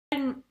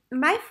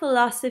my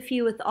philosophy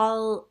with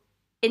all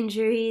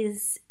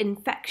injuries,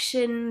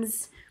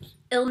 infections,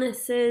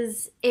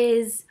 illnesses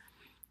is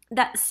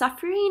that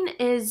suffering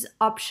is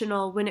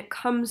optional when it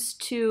comes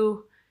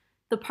to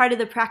the part of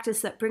the practice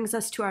that brings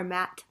us to our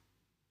mat.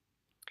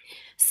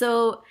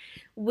 So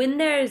when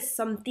there's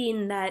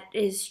something that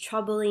is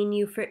troubling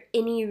you for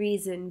any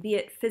reason, be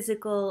it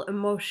physical,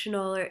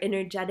 emotional, or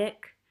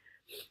energetic,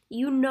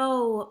 you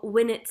know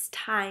when it's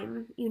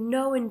time. You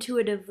know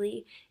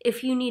intuitively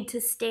if you need to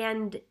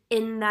stand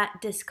in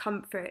that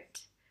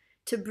discomfort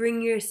to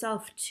bring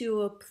yourself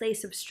to a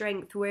place of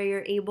strength where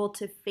you're able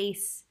to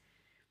face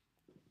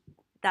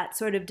that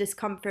sort of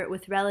discomfort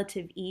with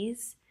relative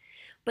ease.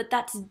 But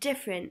that's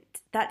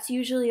different. That's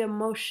usually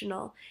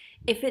emotional.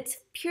 If it's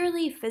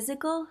purely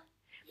physical,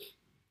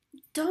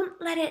 don't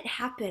let it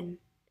happen.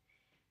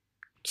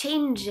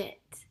 Change it.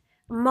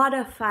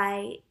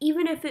 Modify,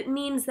 even if it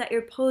means that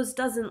your pose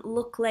doesn't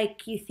look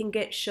like you think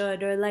it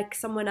should or like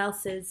someone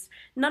else's.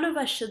 None of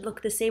us should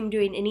look the same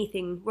doing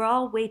anything. We're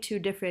all way too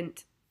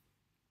different.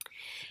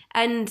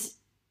 And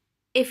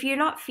if you're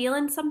not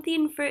feeling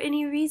something for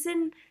any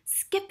reason,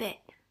 skip it.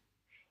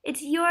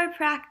 It's your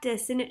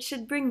practice and it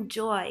should bring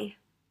joy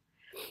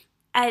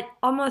at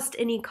almost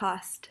any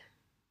cost.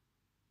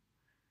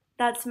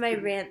 That's my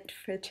rant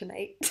for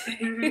tonight.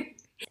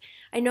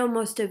 I know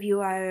most of you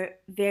are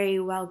very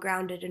well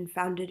grounded and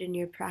founded in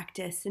your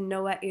practice and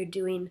know what you're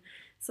doing.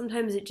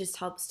 Sometimes it just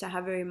helps to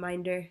have a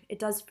reminder. It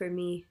does for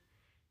me,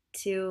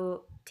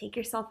 to take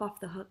yourself off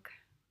the hook.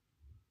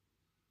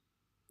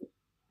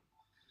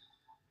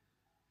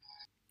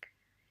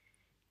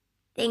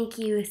 Thank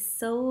you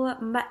so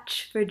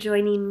much for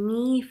joining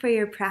me for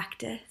your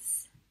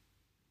practice.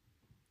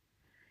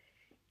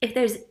 If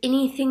there's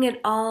anything at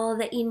all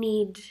that you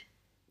need,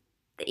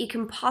 that you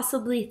can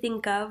possibly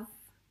think of,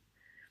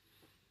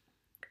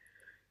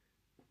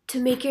 to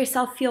make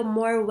yourself feel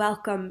more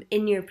welcome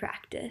in your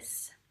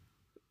practice,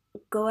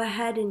 go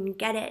ahead and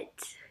get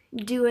it.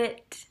 Do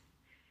it.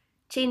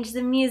 Change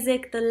the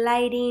music, the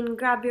lighting,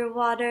 grab your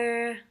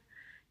water,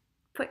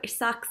 put your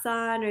socks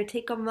on or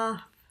take them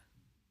off.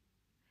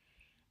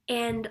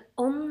 And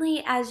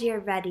only as you're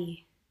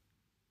ready,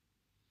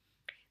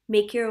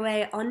 make your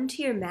way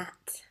onto your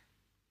mat.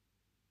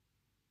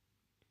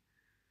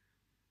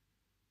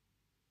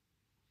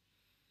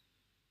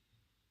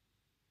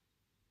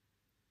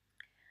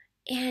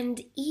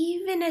 And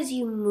even as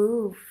you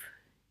move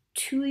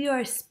to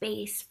your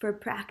space for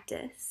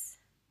practice,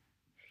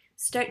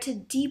 start to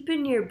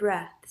deepen your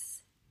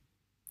breaths.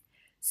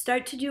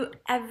 Start to do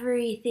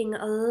everything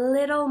a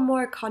little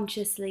more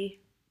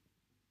consciously.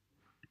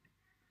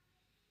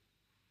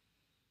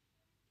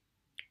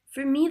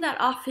 For me, that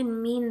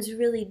often means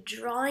really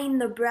drawing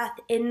the breath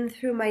in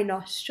through my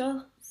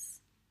nostrils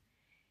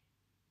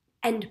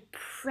and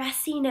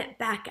pressing it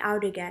back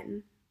out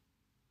again,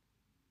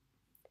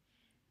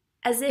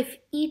 as if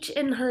each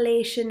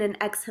inhalation and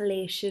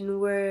exhalation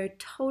were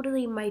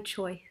totally my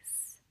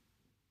choice.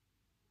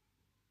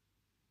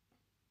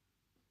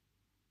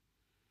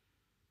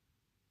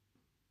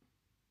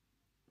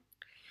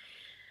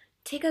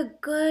 Take a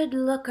good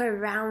look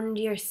around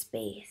your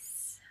space,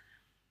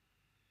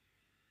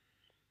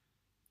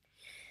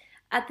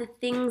 at the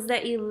things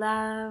that you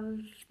love,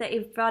 that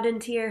you've brought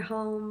into your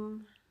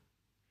home,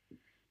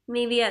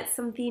 maybe at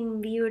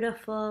something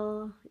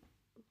beautiful.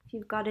 If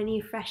you've got any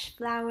fresh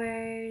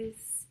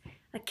flowers,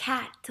 a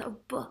cat, a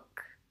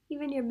book,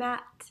 even your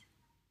mat.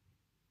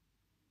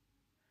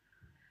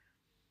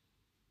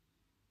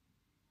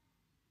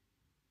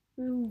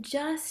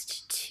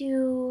 Just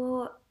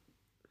to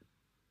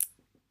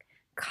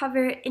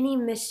cover any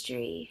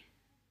mystery,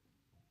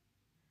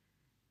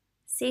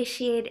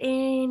 satiate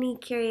any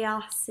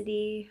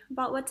curiosity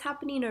about what's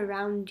happening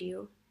around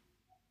you,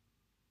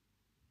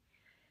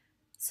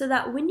 so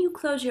that when you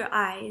close your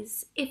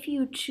eyes, if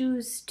you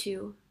choose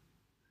to,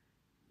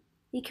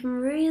 you can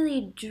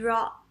really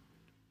drop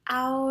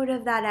out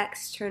of that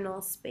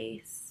external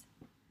space,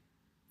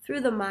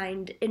 through the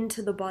mind,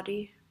 into the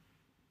body.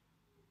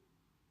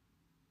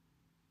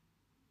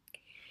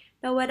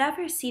 Now,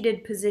 whatever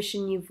seated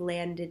position you've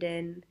landed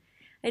in,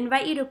 I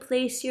invite you to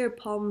place your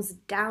palms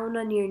down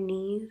on your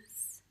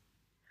knees,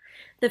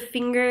 the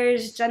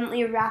fingers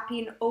gently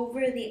wrapping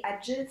over the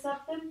edges of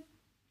them.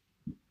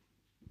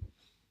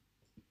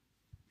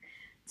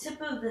 Tip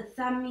of the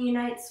thumb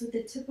unites with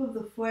the tip of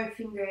the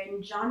forefinger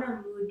in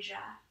Jhana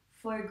Mudra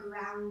for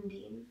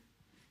grounding.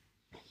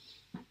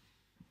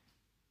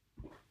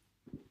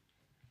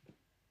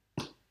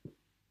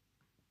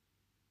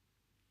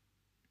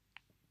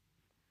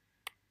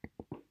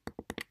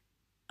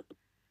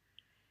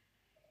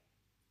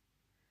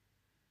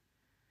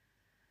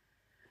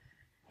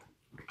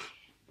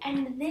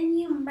 And then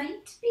you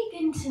might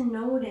begin to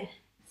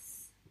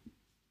notice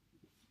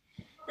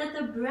that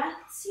the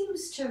breath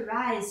seems to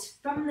rise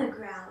from the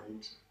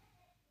ground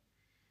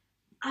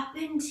up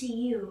into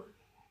you.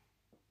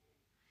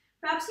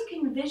 Perhaps you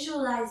can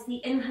visualize the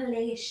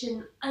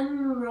inhalation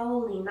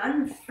unrolling,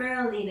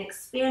 unfurling,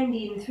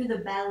 expanding through the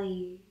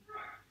belly.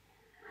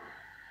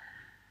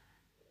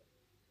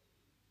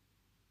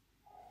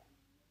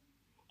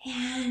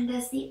 And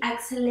as the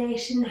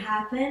exhalation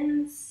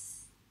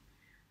happens,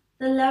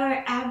 the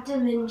lower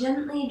abdomen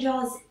gently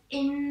draws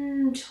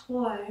in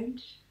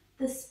toward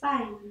the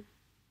spine.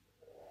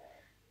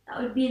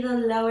 That would be the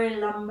lower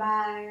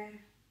lumbar,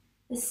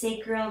 the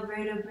sacral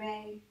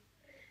vertebrae,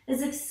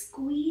 as if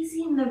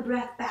squeezing the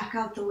breath back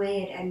out the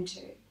way it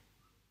entered.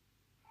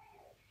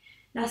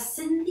 Now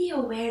send the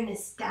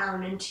awareness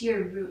down into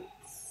your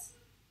roots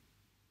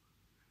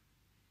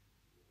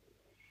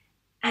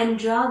and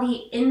draw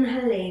the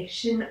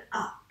inhalation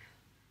up,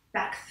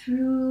 back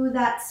through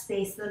that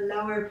space, the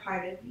lower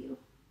part of you,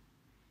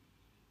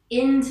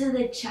 into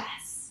the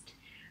chest.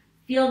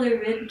 Feel the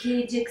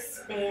ribcage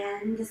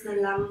expand as the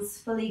lungs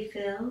fully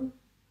fill.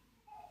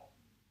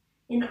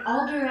 In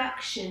all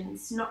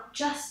directions, not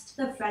just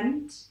the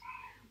front,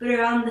 but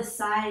around the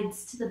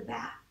sides to the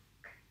back.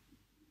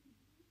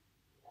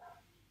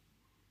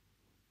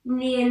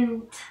 And the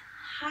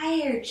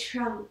entire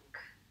trunk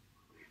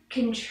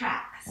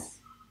contracts,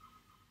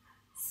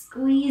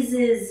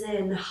 squeezes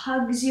in,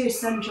 hugs your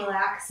central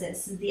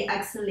axis as the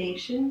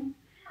exhalation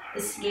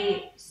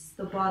escapes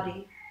the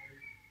body.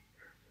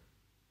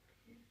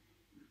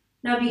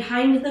 Now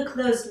behind the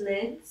closed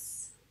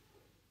lids,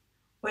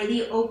 where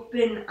the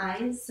open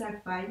eyes are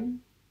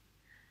fine,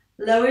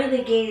 lower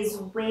the gaze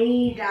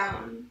way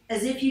down,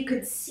 as if you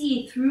could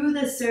see through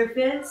the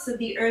surface of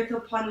the earth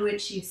upon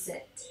which you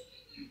sit,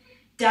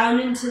 down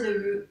into the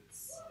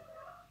roots,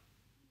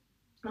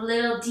 a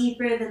little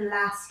deeper than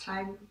last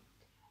time.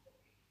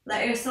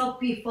 Let yourself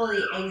be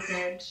fully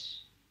anchored.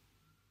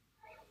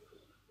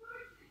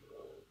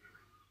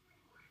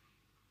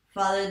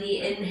 Follow the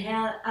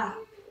inhale up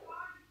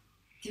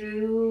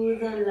through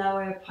the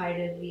lower part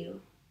of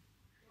you.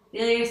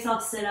 Feel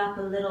yourself sit up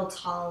a little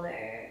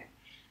taller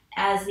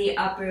as the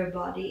upper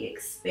body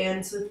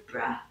expands with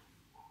breath.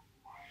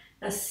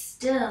 Now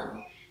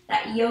still,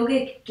 that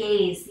yogic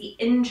gaze, the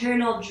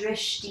internal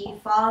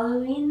drishti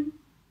following,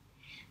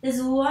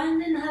 this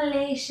one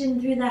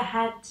inhalation through the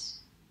head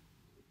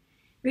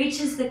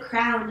reaches the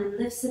crown and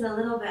lifts it a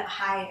little bit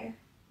higher.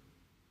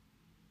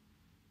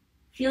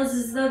 Feels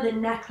as though the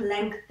neck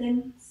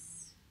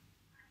lengthens.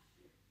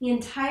 The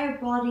entire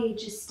body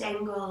just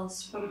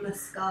dangles from the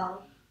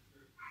skull,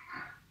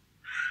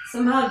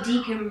 somehow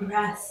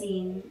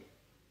decompressing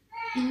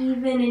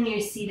even in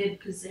your seated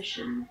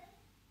position.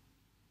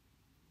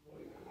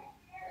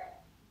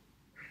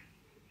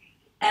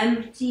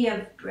 Empty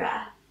of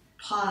breath,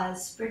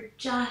 pause for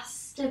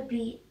just a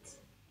beat.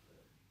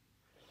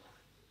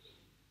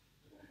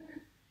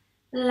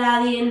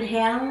 Allow the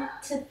inhale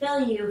to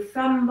fill you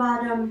from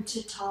bottom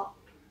to top.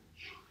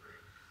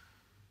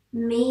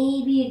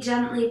 Maybe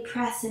gently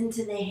press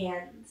into the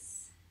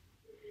hands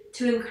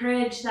to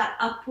encourage that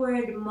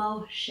upward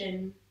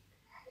motion,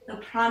 the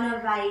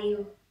prana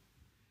vayu. If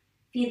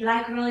you'd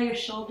like, roll your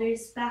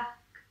shoulders back.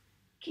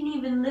 You can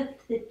even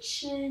lift the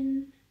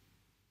chin.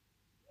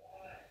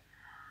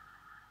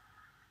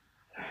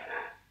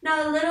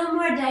 Now a little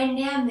more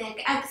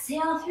dynamic,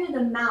 exhale through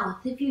the mouth.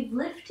 If you've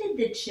lifted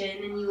the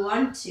chin and you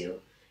want to,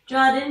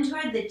 draw it in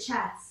toward the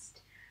chest.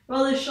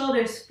 Roll the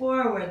shoulders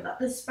forward, let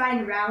the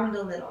spine round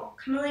a little,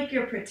 kind of like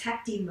you're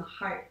protecting the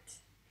heart.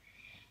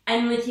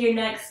 And with your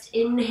next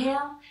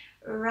inhale,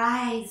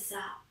 rise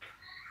up.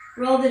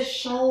 Roll the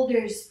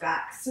shoulders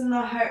back, send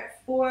the heart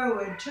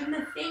forward, turn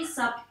the face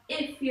up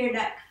if your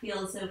neck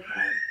feels okay.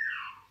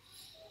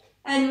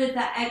 And with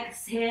the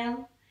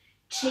exhale,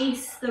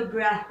 chase the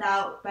breath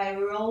out by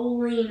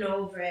rolling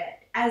over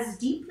it as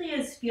deeply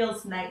as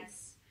feels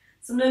nice.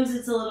 Sometimes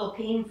it's a little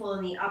painful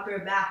in the upper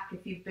back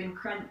if you've been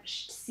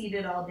crunched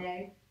seated all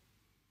day.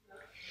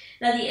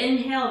 Now the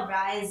inhale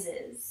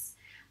rises,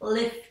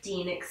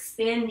 lifting,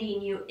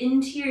 expanding you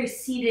into your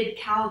seated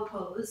cow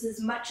pose. As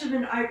much of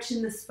an arch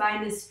in the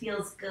spine as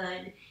feels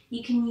good.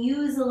 You can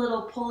use a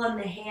little pull on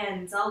the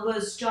hands,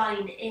 elbows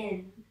drawing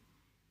in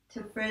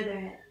to further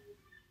it.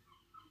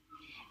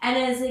 And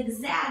as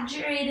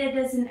exaggerated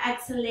as an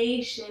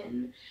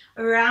exhalation,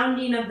 a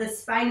rounding of the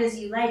spine as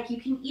you like, you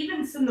can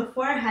even send the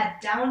forehead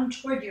down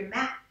toward your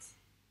mat.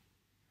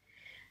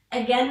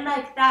 Again,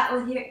 like that,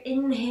 with your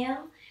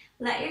inhale,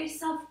 let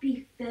yourself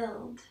be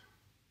filled.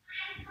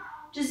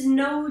 Just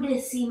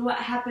noticing what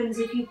happens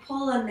if you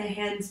pull on the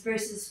hands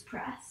versus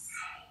press.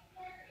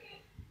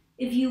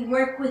 If you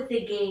work with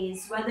the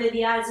gaze, whether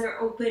the eyes are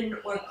open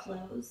or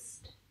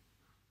closed.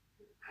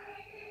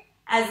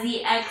 As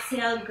the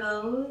exhale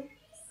goes,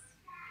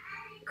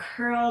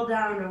 curl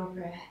down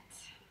over it.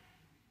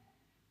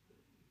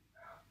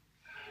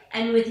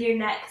 And with your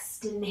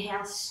next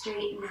inhale,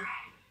 straighten up.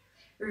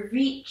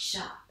 Reach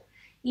up.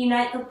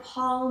 Unite the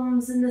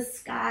palms in the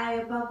sky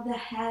above the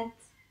head.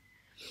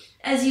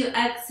 As you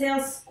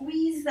exhale,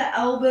 squeeze the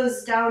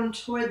elbows down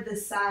toward the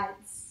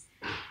sides.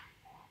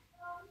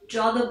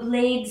 Draw the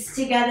blades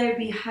together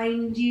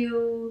behind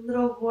you.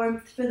 Little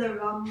warmth for the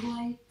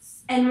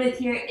rhomboids. And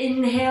with your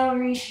inhale,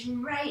 reach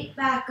right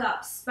back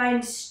up.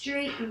 Spine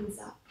straightens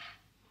up.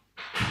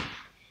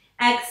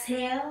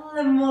 Exhale,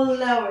 and we'll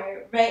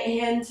lower. Right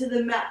hand to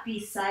the mat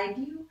beside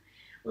you.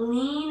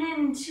 Lean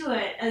into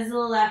it as the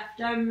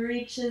left arm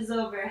reaches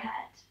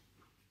overhead.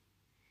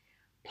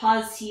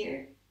 Pause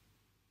here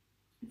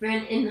for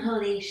an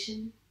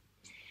inhalation.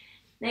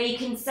 Now you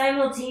can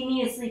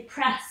simultaneously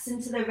press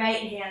into the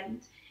right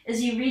hand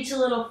as you reach a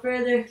little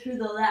further through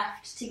the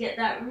left to get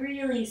that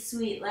really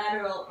sweet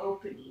lateral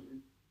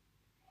opening.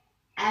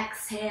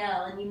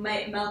 Exhale, and you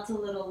might melt a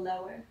little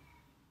lower.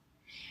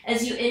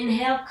 As you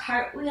inhale,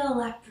 cartwheel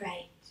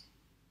upright.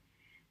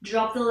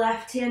 Drop the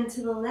left hand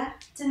to the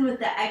left, and with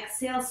the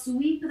exhale,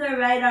 sweep the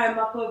right arm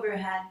up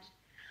overhead.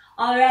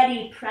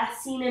 Already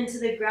pressing into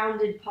the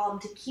grounded palm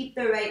to keep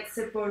the right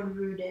sit bone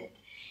rooted.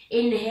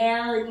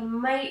 Inhale, and you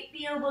might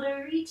be able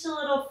to reach a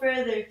little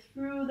further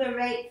through the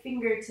right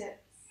fingertips.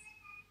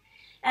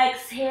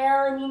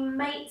 Exhale, and you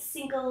might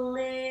sink a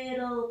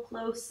little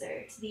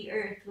closer to the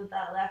earth with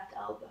that left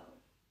elbow.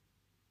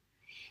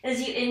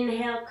 As you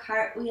inhale,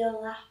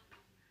 cartwheel up.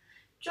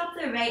 Drop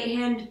the right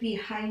hand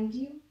behind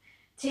you.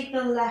 Take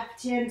the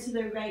left hand to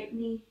the right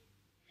knee.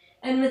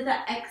 And with the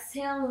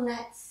exhale,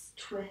 let's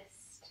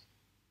twist.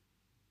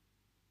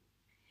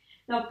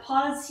 Now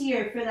pause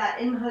here for that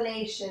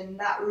inhalation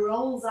that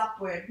rolls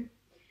upward,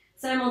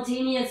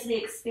 simultaneously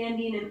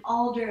expanding in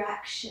all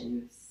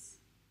directions.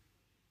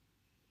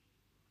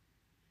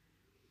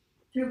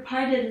 Through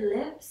parted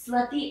lips,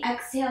 let the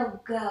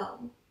exhale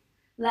go.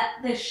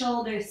 Let the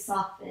shoulders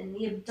soften,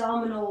 the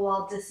abdominal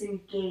wall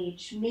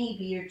disengage.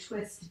 Maybe your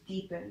twist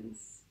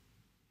deepens.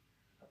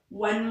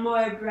 One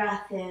more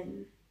breath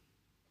in.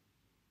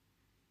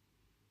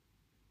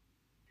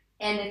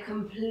 And a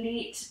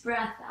complete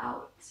breath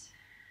out.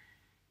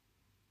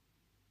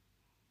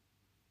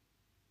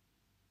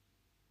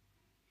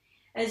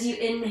 As you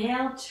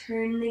inhale,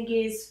 turn the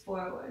gaze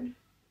forward.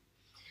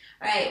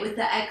 All right, with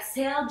the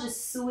exhale,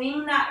 just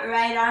swing that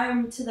right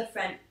arm to the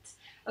front,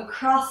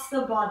 across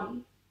the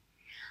body.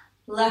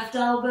 Left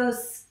elbow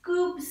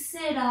scoops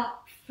it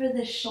up for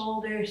the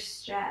shoulder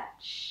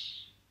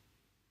stretch.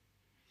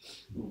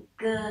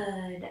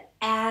 Good.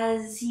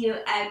 As you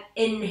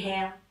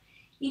inhale,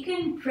 you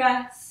can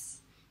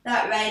press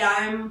that right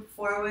arm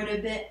forward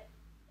a bit,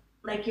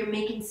 like you're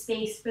making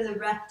space for the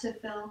breath to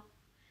fill.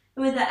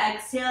 And with the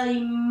exhale,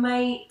 you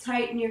might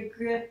tighten your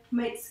grip,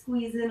 might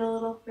squeeze in a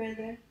little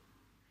further.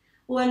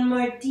 One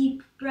more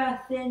deep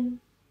breath in.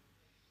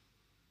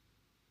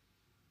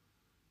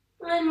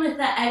 And with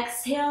the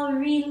exhale,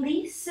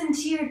 release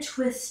into your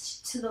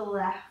twist to the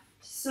left.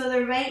 So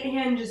the right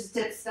hand just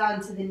dips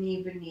down to the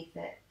knee beneath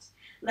it.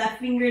 Left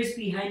fingers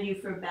behind you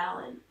for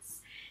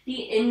balance.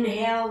 The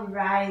inhale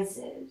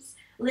rises,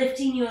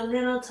 lifting you a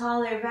little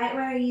taller right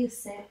where you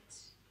sit.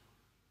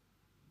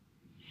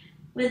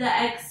 With the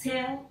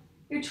exhale,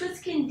 your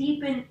twist can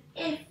deepen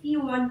if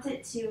you want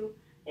it to,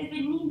 if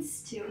it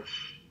needs to.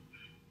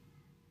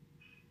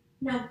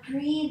 Now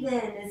breathe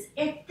in as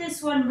if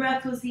this one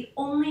breath was the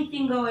only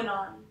thing going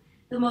on,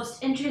 the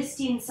most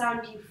interesting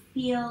sound you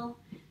feel.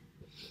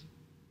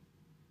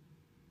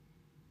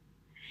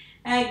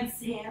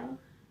 Exhale.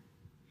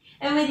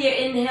 And with your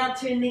inhale,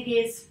 turn the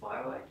gaze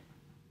forward.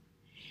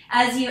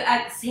 As you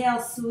exhale,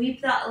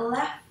 sweep that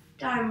left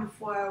arm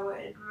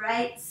forward,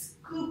 right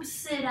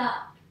scoops it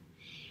up.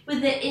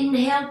 With the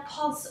inhale,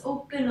 pulse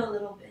open a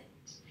little bit.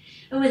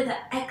 And with the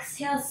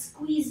exhale,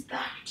 squeeze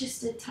back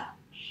just a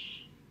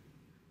touch.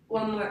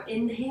 One more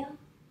inhale.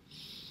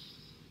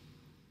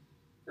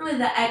 And with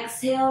the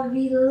exhale,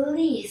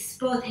 release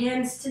both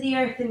hands to the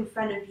earth in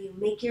front of you.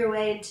 Make your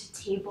way into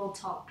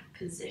tabletop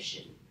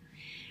position.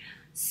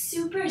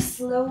 Super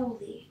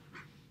slowly,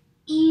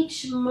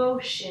 each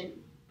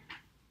motion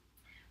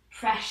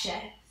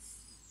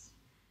precious,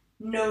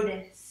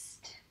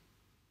 noticed.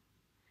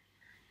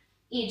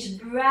 Each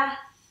breath,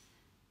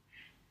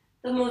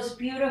 the most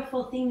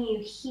beautiful thing you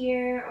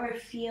hear or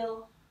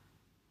feel.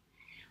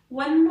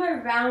 One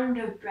more round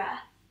of breath.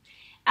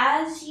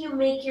 As you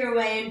make your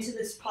way into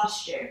this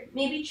posture,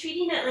 maybe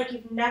treating it like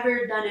you've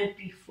never done it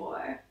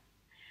before,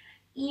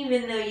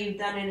 even though you've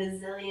done it a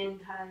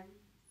zillion times.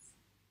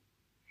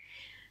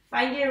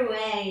 Find your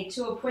way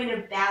to a point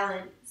of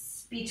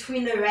balance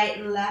between the right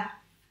and left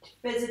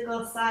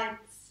physical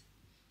sides,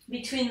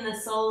 between the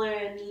solar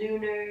and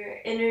lunar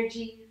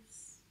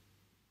energies.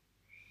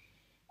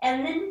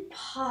 And then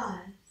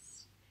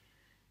pause.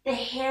 The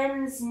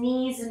hands,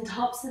 knees, and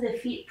tops of the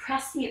feet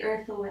press the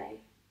earth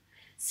away.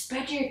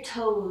 Spread your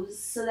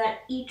toes so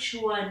that each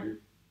one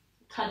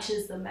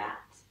touches the mat.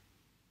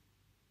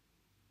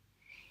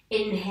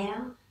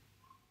 Inhale.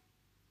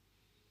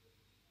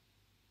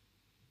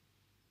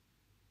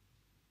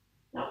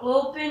 Now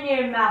open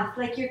your mouth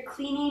like you're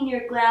cleaning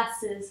your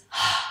glasses.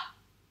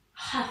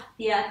 Huff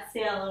the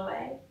exhale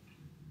away.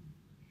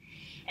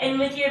 And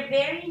with your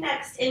very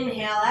next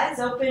inhale, eyes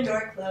opened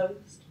or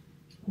closed,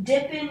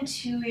 dip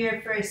into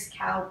your first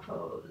cow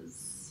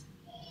pose.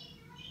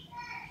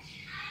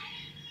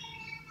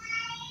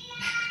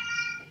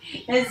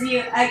 As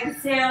you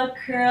exhale,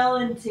 curl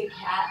into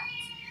cat,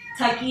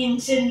 tucking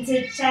chin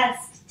to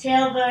chest,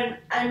 tailbone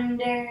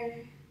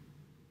under.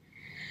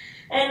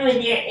 And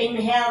with your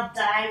inhale,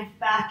 dive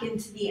back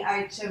into the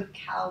arch of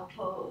cow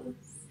pose.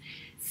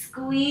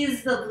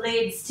 Squeeze the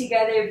blades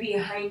together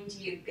behind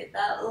you. Get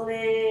that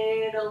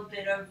little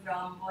bit of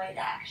rhomboid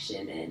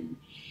action in.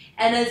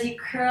 And as you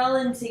curl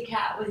into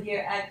cat with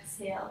your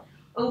exhale,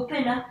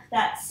 open up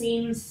that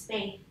same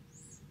space.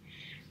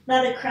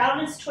 Now the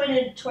crown is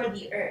pointed toward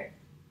the earth.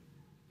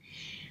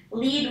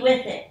 Lead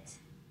with it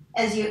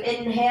as you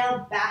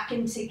inhale back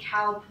into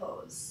cow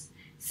pose.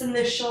 Send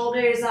the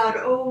shoulders out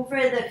over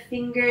the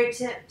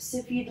fingertips.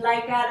 If you'd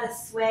like, add a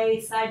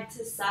sway side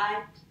to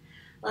side.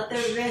 Let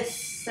the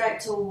wrists start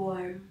to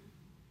warm.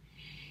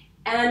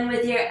 And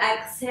with your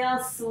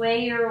exhale,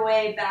 sway your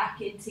way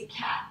back into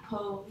cat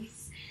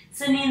pose.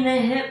 Sending the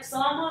hips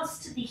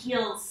almost to the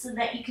heels so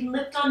that you can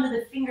lift onto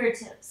the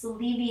fingertips,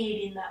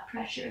 alleviating that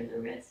pressure in the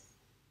wrists.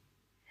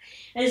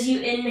 As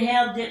you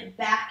inhale, dip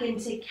back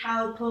into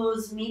cow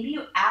pose. Maybe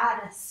you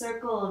add a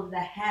circle of the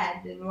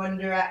head in one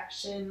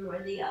direction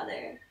or the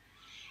other.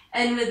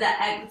 And with the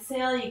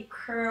exhale, you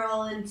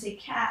curl into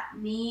cat,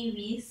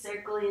 maybe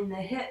circling the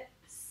hips.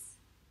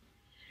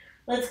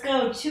 Let's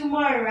go 2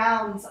 more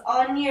rounds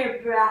on your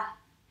breath.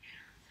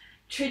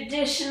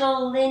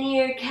 Traditional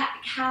linear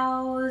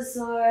cat-cows,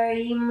 or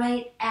you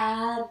might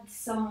add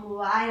some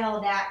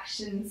wild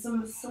action,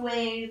 some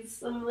sways,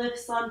 some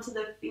lifts onto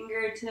the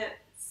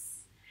fingertips.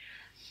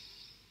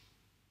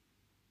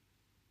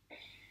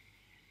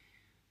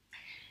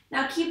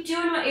 Now keep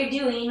doing what you're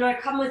doing, or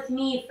come with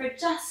me for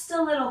just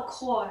a little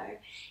core.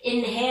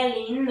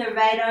 Inhaling, the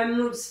right arm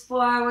moves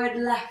forward,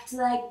 left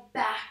leg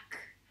back.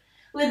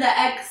 With the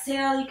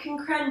exhale, you can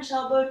crunch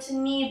elbow to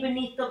knee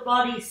beneath the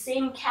body,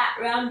 same cat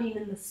rounding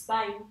in the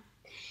spine.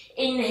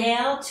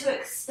 Inhale to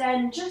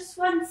extend just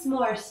once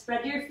more,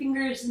 spread your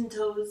fingers and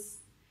toes.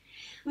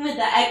 With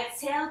the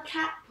exhale,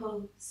 cat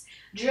pose.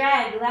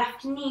 Drag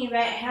left knee,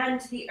 right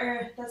hand to the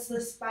earth as the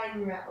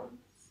spine rounds.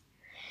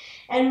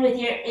 And with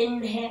your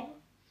inhale,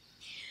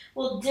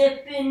 we'll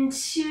dip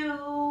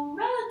into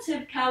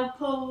relative cow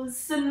pose.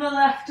 Send the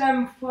left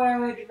arm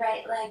forward,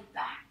 right leg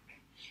back.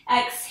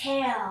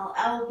 Exhale,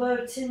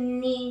 elbow to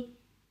knee.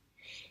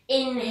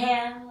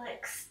 Inhale,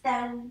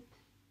 extend.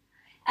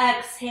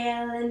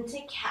 Exhale into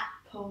cat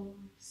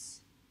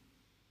pose.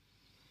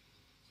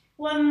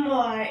 One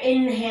more.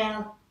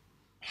 Inhale,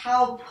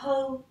 cow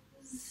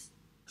pose.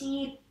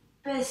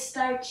 Deepest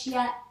arch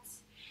yet.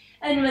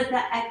 And with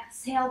the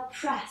exhale,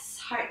 press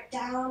heart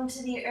down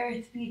to the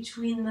earth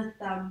between the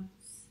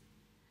thumbs.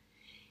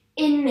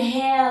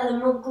 Inhale,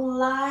 and we'll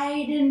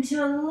glide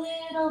into a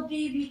little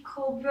baby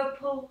cobra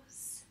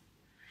pose.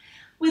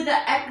 With the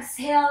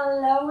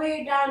exhale,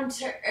 lower down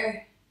to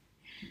earth.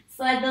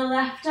 Slide the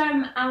left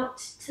arm out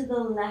to the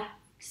left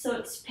so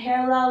it's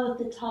parallel with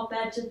the top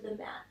edge of the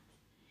mat.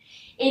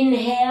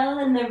 Inhale,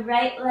 and the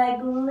right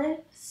leg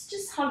lifts,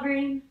 just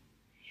hovering.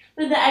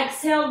 With the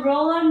exhale,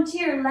 roll onto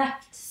your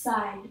left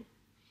side.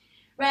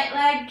 Right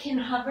leg can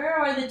hover,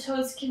 or the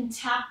toes can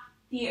tap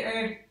the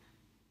earth.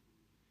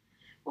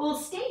 We'll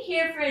stay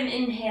here for an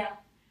inhale.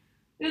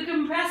 You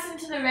can press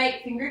into the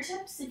right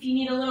fingertips if you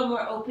need a little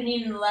more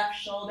opening in the left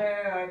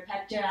shoulder or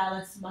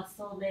pectoralis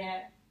muscle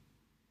there.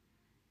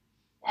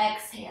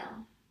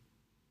 Exhale.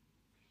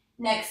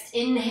 Next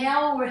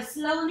inhale, we're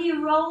slowly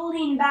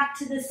rolling back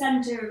to the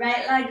center.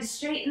 Right leg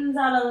straightens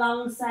out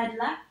alongside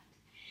left.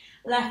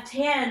 Left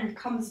hand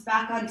comes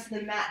back onto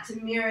the mat to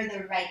mirror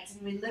the right,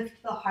 and we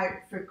lift the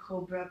heart for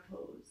cobra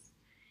pose.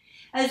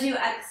 As you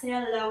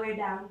exhale, lower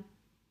down.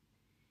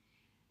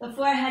 The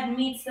forehead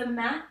meets the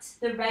mat,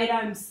 the right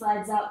arm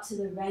slides out to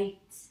the right.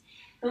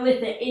 And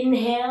with the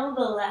inhale,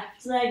 the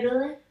left leg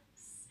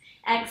lifts.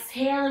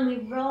 Exhale, and we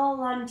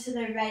roll onto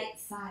the right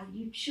side.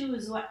 You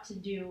choose what to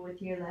do with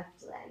your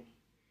left leg.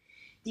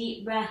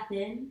 Deep breath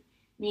in,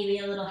 maybe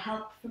a little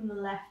help from the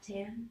left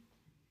hand.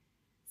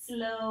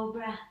 Slow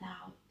breath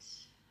out.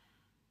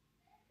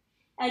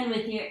 And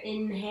with your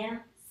inhale,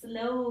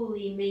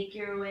 slowly make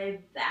your way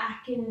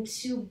back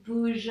into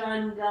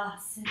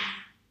Bhujangasana.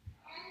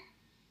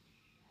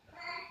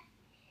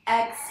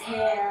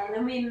 Exhale,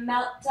 and we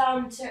melt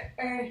down to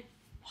earth,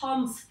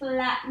 palms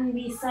flatten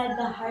beside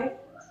the heart.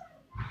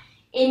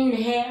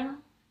 Inhale,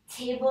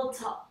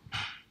 tabletop.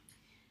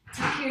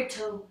 Tuck your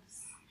toes.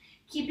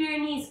 Keep your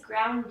knees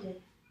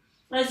grounded.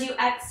 As you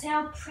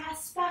exhale,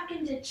 press back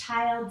into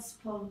child's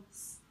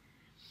pose.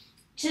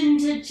 Chin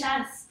to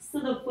chest so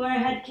the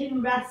forehead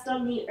can rest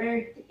on the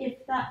earth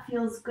if that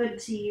feels good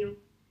to you.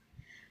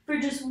 For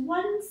just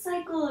one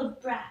cycle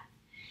of breath,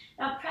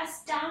 now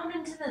press down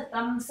into the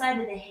thumb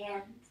side of the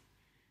hand,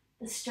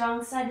 the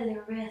strong side of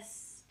the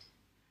wrist.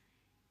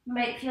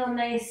 Might feel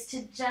nice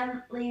to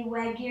gently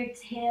wag your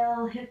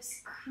tail,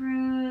 hips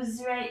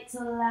cruise right to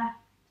left.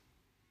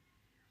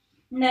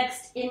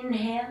 Next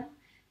inhale,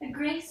 a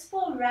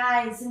graceful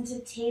rise into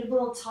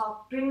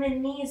tabletop. Bring the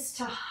knees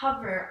to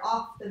hover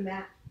off the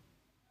mat.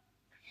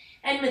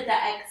 And with the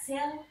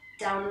exhale,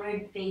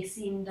 downward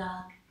facing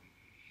dog.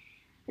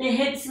 The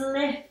hips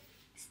lift,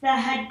 the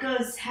head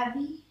goes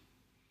heavy.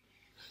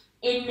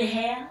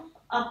 Inhale,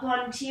 up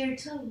onto your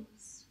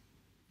toes.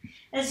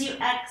 As you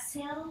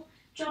exhale,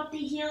 drop the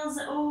heels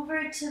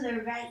over to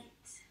the right.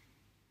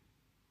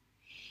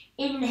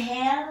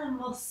 Inhale and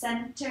we'll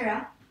center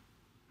up.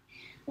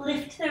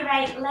 Lift the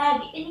right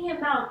leg any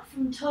amount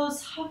from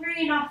toes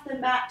hovering off the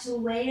mat to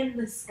way in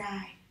the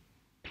sky.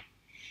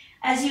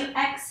 As you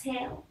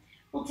exhale,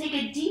 we'll take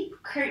a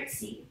deep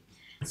curtsy.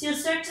 So you'll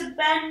start to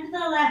bend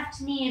the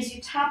left knee as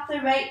you tap the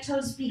right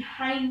toes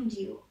behind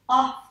you,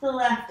 off the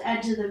left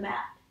edge of the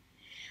mat.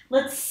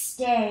 Let's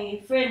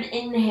stay for an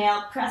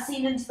inhale,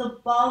 pressing into the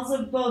balls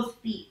of both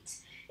feet,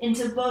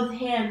 into both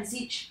hands,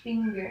 each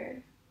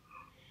finger.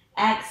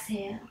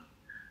 Exhale.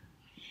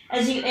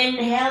 As you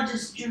inhale,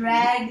 just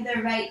drag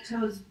the right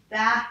toes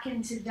back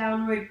into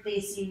downward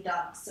facing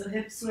dog, so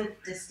hips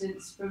width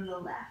distance from the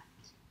left.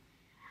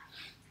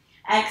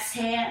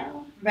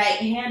 Exhale, right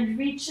hand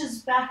reaches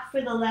back for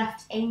the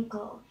left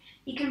ankle.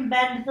 You can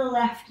bend the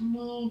left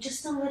knee,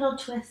 just a little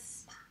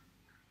twist.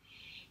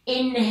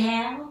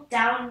 Inhale,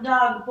 down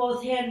dog,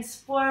 both hands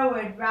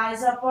forward,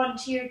 rise up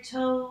onto your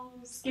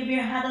toes. Give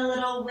your head a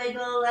little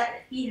wiggle, let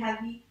it be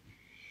heavy.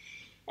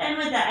 And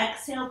with the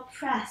exhale,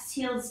 press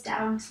heels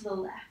down to the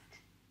left.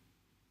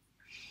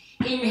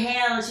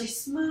 Inhale as your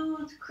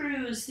smooth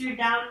cruise through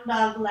down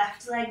dog,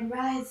 left leg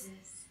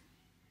rises.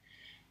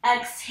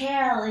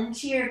 Exhale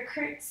into your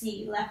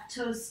curtsy, left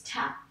toes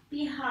tap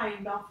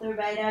behind off the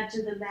right edge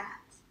of the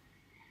mat.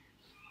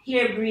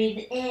 Here,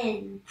 breathe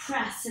in,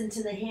 press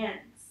into the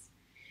hands.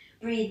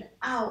 Breathe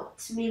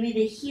out, maybe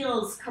the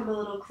heels come a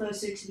little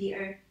closer to the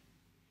earth.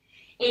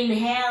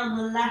 Inhale,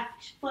 the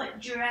left foot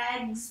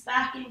drags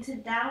back into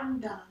down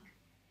dog.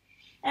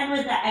 And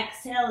with the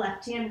exhale,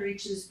 left hand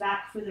reaches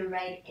back for the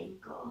right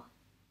ankle.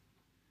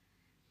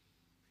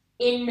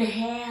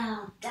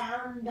 Inhale,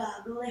 down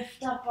dog,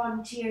 lift up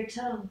onto your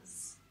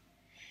toes.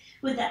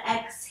 With the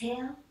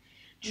exhale,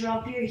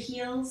 drop your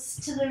heels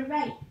to the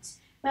right.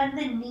 Bend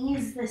the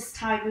knees this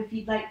time if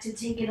you'd like to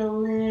take it a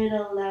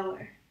little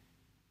lower.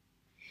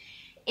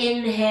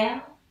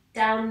 Inhale,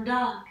 down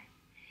dog,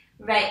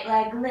 right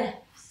leg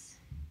lifts.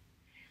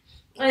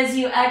 As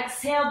you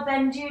exhale,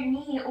 bend your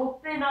knee,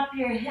 open up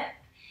your hip.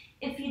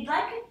 If you'd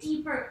like a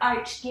deeper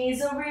arch,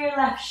 gaze over your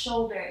left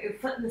shoulder, your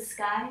foot in the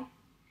sky.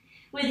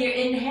 With your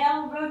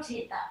inhale,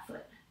 rotate that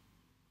foot.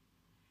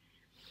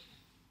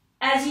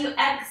 As you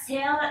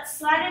exhale, let's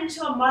slide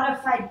into a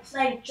modified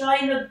plank,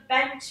 drawing the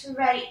bent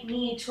right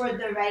knee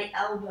toward the right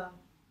elbow.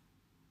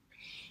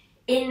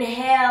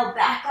 Inhale,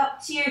 back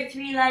up to your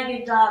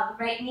three-legged dog.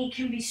 Right knee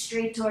can be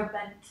straight or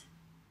bent.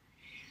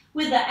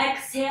 With the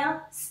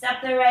exhale,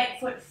 step the right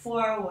foot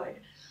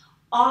forward,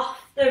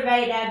 off the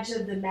right edge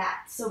of the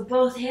mat. So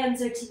both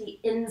hands are to the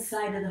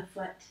inside of the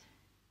foot.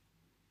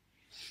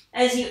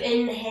 As you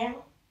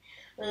inhale,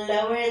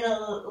 lower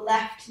the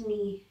left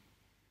knee.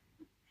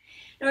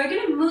 Now we're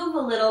going to move a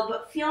little,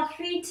 but feel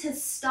free to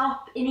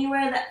stop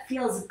anywhere that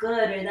feels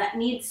good or that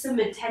needs some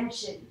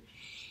attention.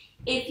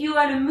 If you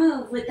want to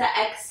move with the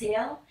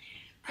exhale,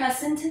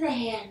 press into the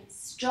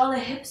hands, draw the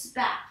hips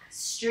back,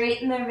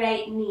 straighten the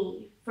right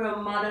knee for a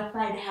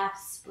modified half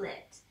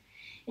split.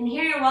 And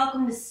here you're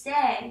welcome to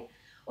stay,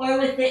 or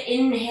with the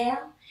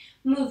inhale,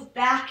 move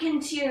back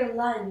into your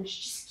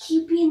lunge, just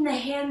keeping the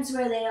hands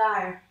where they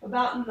are,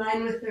 about in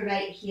line with the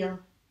right heel.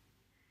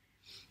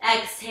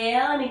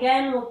 Exhale, and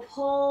again, we'll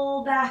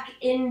pull back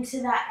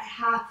into that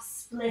half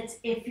split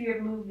if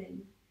you're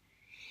moving.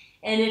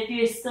 And if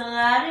you're still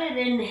at it,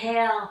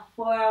 inhale,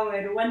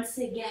 forward once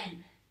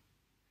again.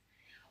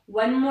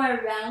 One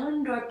more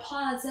round, or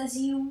pause as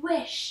you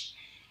wish.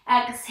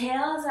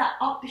 Exhale is that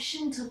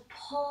option to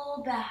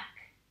pull back.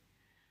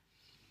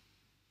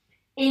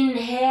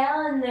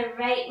 Inhale, and the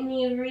right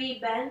knee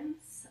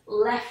rebends.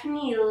 Left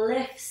knee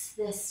lifts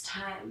this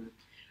time.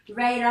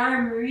 Right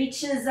arm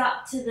reaches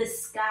up to the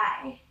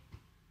sky.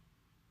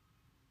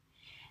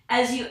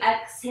 As you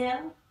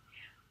exhale,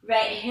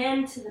 right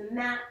hand to the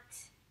mat.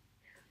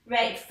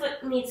 Right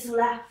foot meets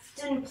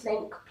left in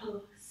plank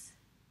pose.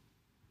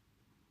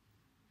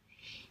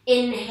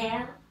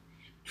 Inhale,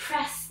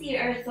 press the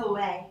earth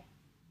away.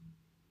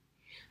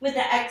 With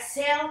the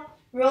exhale,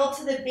 roll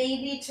to the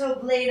baby toe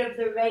blade of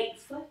the right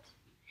foot.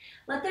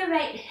 Let the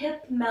right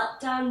hip melt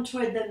down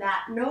toward the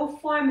mat. No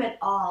form at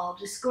all.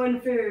 Just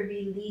going for a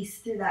release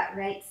through that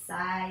right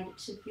side. It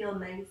should feel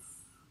nice.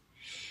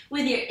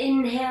 With your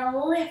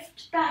inhale,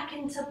 lift back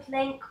into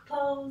plank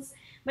pose.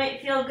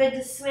 Might feel good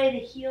to sway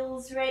the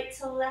heels right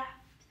to left.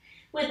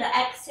 With the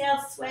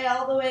exhale, sway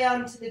all the way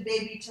onto the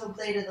baby toe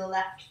blade of the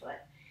left foot.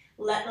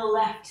 Let the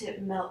left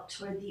hip melt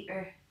toward the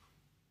earth.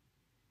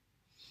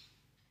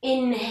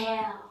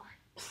 Inhale,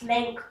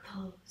 plank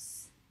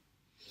pose.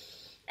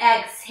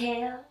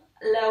 Exhale,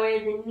 lower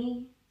the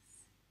knees.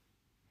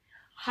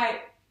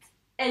 Heart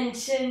and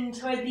chin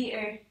toward the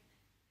earth.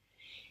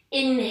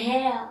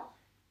 Inhale,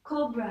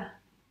 cobra.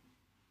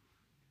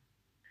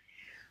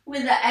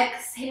 With the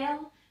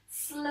exhale,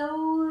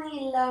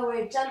 slowly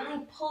lower,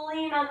 gently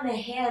pulling on the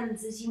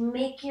hands as you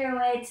make your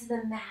way to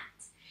the mat.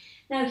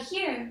 Now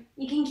here,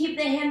 you can keep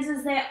the hands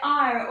as they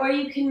are, or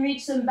you can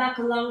reach them back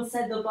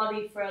alongside the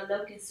body for a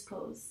locust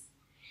pose.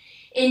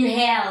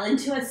 Inhale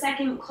into a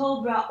second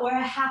cobra or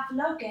a half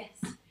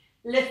locust,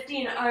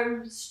 lifting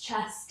arms,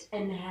 chest,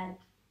 and head.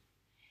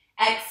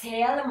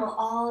 Exhale and we'll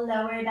all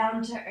lower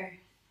down to earth.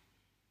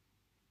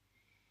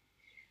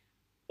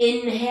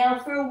 Inhale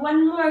for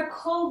one more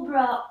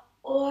cobra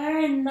or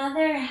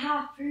another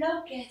half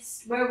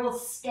locust where we'll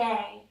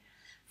stay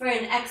for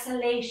an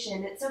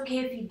exhalation. It's okay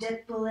if you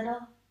dip a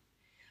little,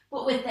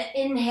 but with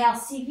the inhale,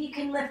 see if you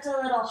can lift a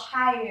little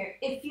higher.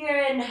 If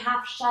you're in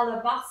half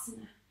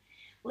shalabhasana,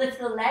 lift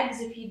the legs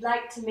if you'd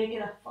like to make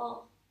it a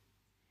full.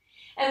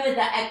 And with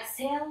the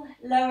exhale,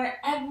 lower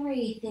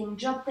everything.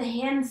 Drop the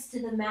hands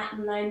to the mat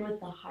in line with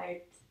the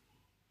heart.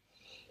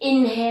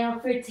 Inhale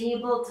for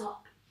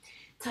tabletop.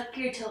 Tuck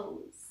your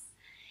toes.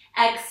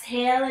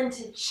 Exhale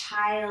into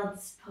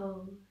child's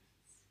pose.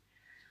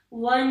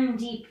 One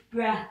deep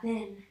breath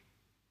in.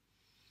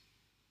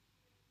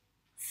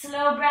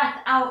 Slow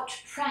breath out.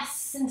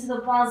 Press into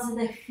the balls of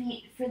the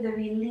feet for the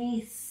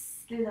release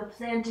through the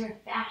plantar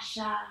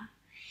fascia.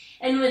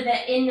 And with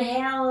the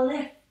inhale,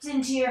 lift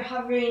into your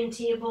hovering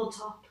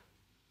tabletop.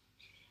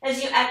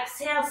 As you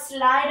exhale,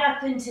 slide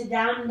up into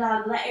down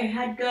dog. Let your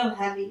head go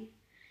heavy.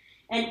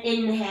 And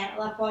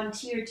inhale up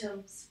onto your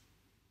toes.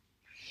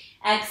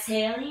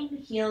 Exhaling,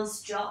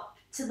 heels drop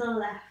to the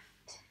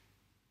left.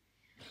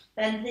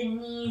 Bend the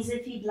knees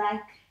if you'd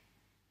like.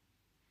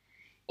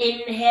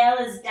 Inhale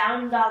as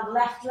down dog.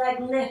 Left leg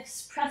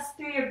lifts. Press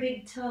through your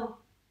big toe.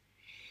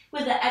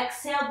 With the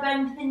exhale,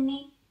 bend the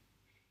knee.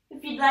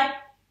 If you'd like,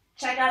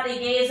 check out the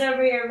gaze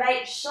over your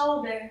right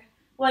shoulder.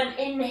 One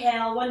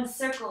inhale, one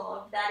circle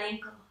of that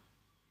ankle.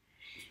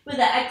 With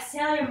the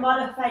exhale, your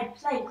modified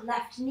plank.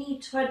 Left knee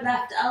toward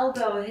left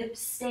elbow. Hips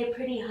stay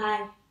pretty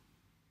high.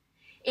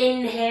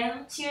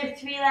 Inhale to your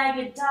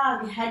three-legged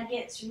dog. Head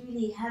gets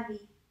really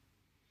heavy.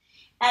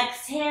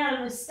 Exhale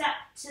and we step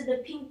to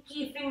the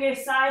pinky finger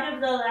side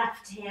of the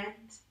left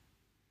hand.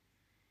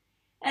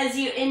 As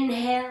you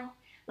inhale,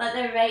 let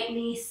the right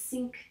knee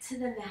sink to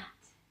the mat.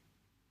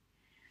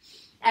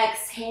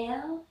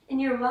 Exhale, and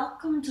you're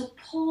welcome to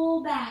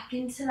pull back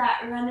into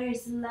that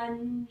runner's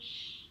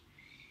lunge.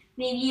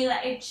 Maybe you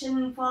let your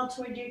chin fall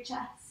toward your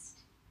chest.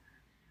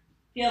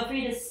 Feel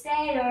free to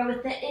stay, or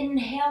with the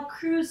inhale,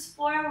 cruise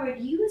forward.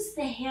 Use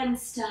the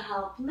hands to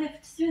help.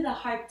 Lift through the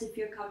heart if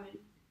you're coming.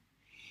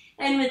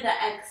 And with the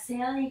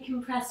exhale, you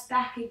can press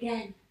back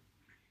again.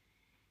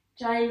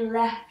 Drawing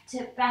left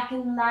hip back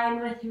in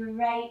line with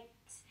right.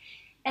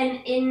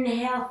 And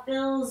inhale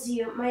fills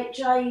you. It might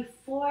draw you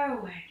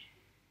forward.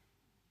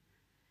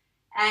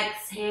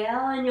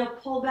 Exhale, and you'll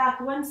pull back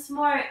once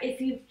more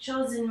if you've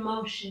chosen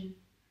motion.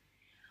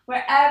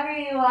 Wherever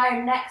you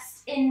are,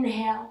 next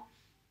inhale,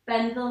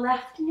 bend the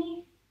left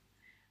knee,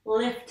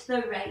 lift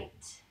the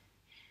right.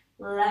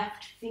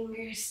 Left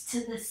fingers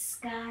to the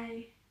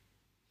sky.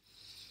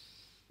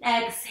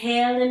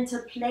 Exhale into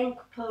plank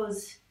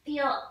pose.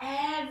 Feel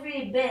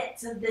every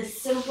bit of this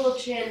simple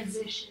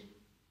transition.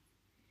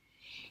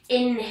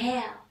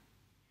 Inhale,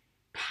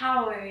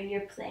 power in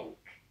your plank.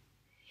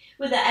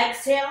 With the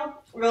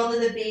exhale, roll to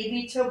the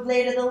baby toe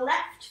blade of the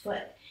left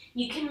foot.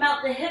 You can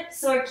melt the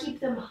hips or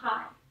keep them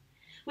high.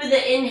 With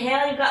the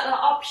inhale, you've got the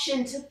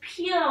option to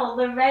peel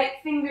the right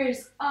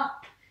fingers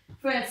up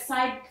for a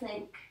side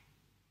plank.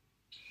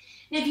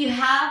 If you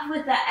have,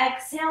 with the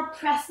exhale,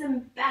 press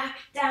them back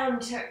down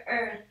to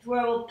earth,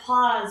 where we'll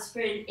pause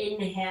for an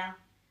inhale.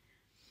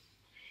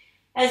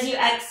 As you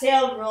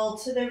exhale, roll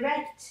to the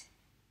right.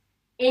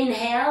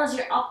 Inhale as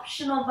your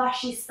optional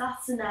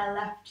Vashisthasana,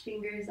 left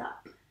fingers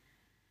up.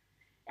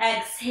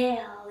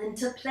 Exhale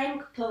into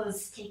plank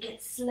pose, take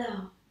it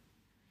slow.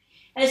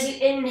 As you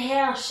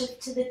inhale,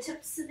 shift to the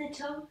tips of the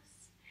toes.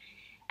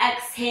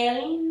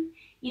 Exhaling,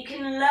 you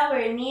can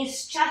lower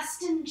knees,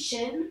 chest, and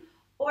chin,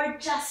 or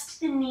just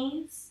the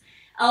knees.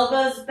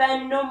 Elbows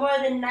bend no more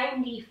than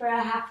 90 for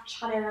a half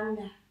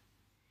chaturanga.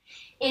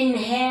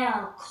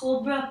 Inhale,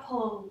 cobra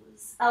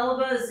pose.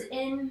 Elbows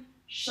in,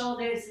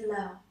 shoulders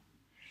low.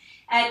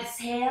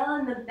 Exhale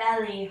in the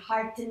belly,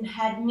 heart and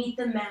head meet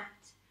the mat.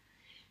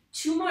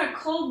 2 more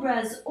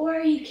cobras, or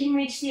you can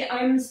reach the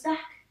arms back.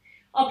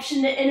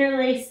 Option to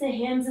interlace the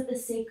hands at the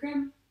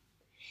sacrum.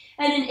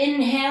 And an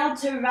inhale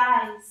to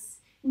rise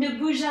into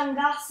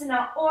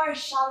Bhujangasana or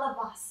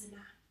Shalabhasana.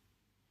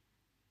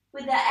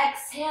 With the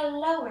exhale,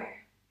 lower.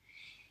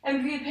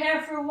 And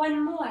prepare for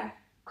one more,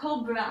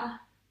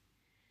 cobra,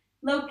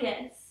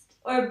 locust,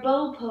 or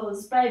bow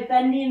pose by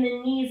bending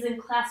the knees and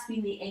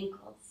clasping the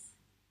ankles.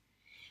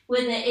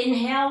 With the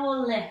inhale,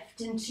 we'll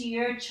lift into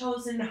your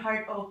chosen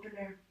heart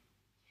opener.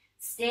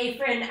 Stay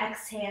for an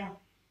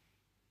exhale.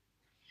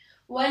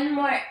 One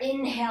more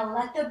inhale.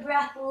 Let the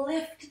breath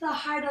lift the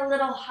heart a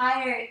little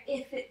higher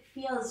if it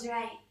feels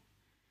right.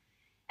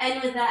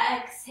 And with the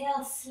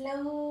exhale,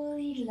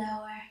 slowly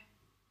lower.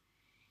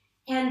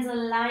 Hands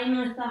align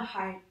with the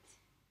heart.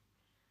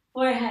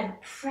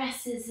 Forehead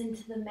presses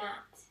into the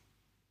mat.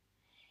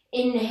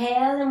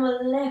 Inhale and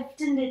we'll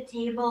lift into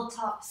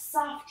tabletop.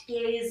 Soft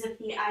gaze if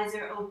the eyes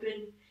are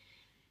open.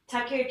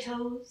 Tuck your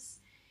toes.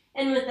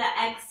 And with the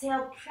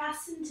exhale,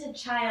 press into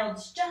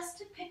child's just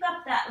to pick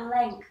up that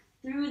length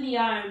through the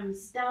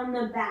arms, down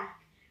the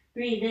back.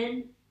 Breathe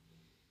in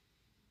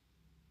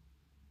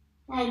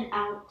and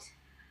out.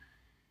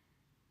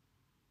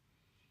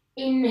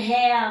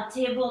 Inhale,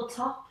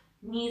 tabletop,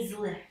 knees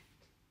lift.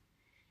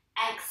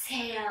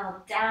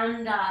 Exhale,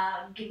 down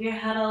dog. Give your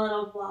head a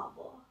little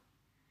wobble.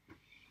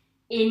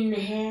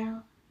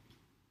 Inhale.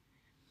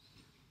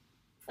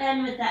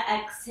 And with the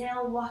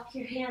exhale, walk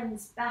your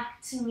hands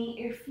back to meet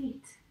your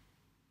feet.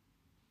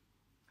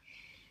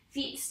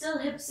 Feet still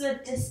hips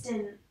width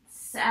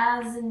distance,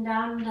 as in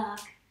down dog.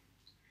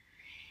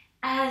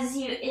 As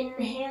you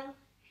inhale,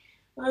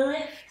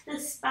 lift the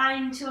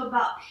spine to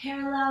about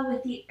parallel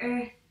with the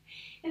earth.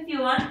 If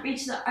you want,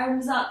 reach the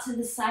arms out to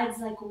the sides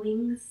like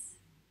wings.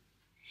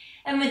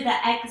 And with the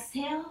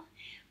exhale,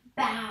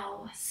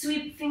 bow.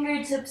 Sweep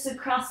fingertips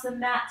across the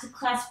mat to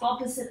clasp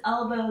opposite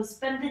elbows.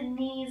 Bend the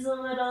knees a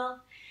little.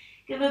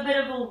 Give a bit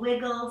of a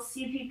wiggle.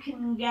 See if you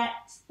can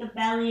get the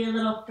belly a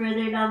little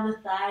further down the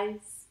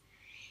thighs.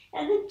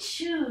 And then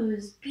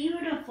choose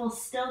beautiful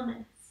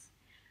stillness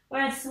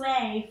or a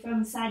sway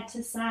from side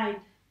to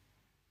side.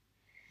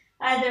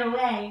 Either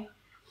way,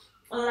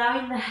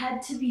 allowing the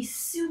head to be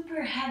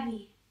super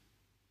heavy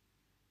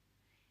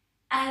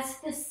as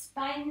the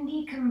spine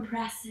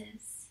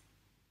decompresses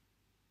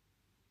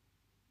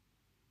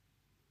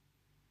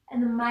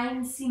and the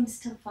mind seems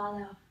to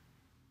follow.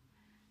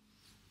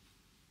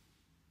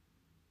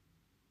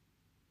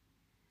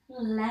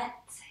 Let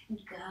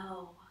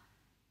go.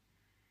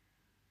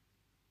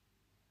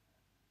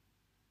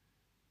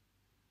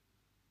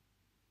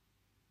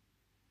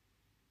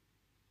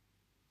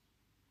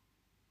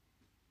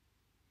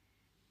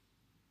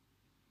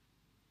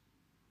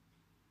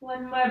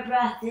 One more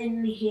breath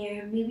in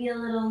here, maybe a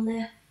little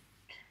lift.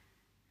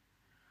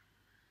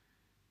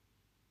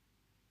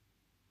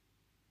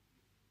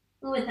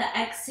 With the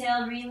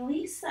exhale,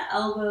 release the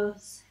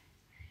elbows.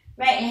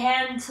 Right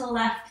hand to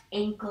left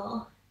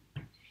ankle.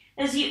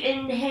 As you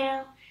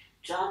inhale,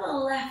 draw the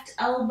left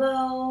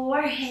elbow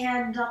or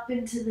hand up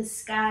into the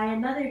sky,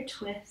 another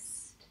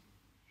twist.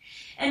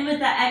 And with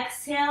the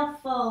exhale,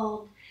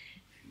 fold.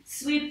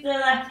 Sweep the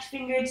left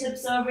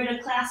fingertips over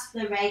to clasp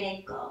the right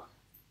ankle.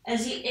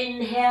 As you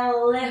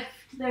inhale,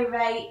 lift the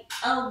right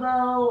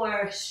elbow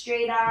or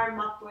straight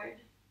arm upward.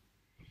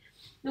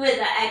 With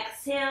the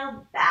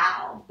exhale,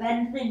 bow.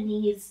 Bend the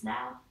knees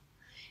now.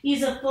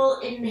 Use a full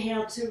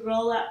inhale to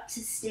roll up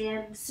to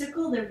stand.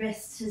 Circle the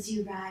wrists as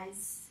you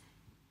rise.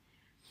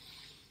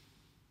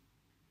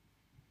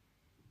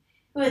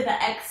 With the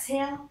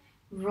exhale,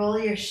 roll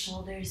your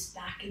shoulders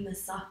back in the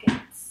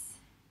sockets.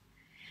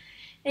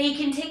 Now you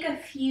can take a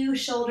few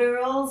shoulder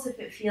rolls if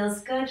it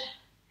feels good.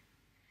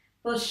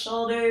 Both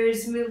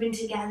shoulders moving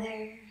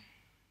together,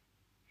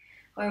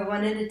 or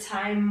one at a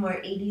time, more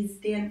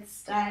 80s dance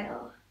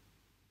style.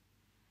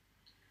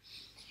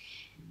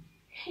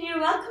 And you're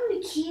welcome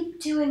to keep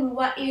doing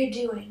what you're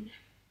doing,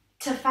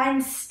 to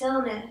find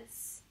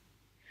stillness,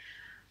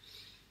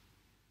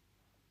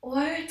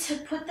 or to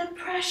put the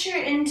pressure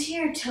into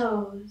your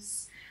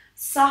toes,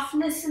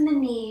 softness in the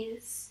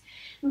knees,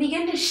 and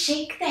begin to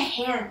shake the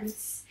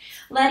hands,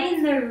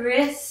 letting the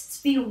wrists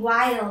be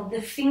wild,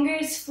 the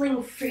fingers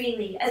fling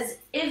freely as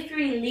if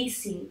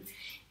releasing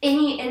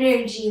any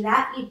energy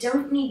that you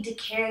don't need to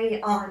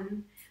carry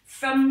on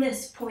from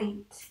this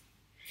point.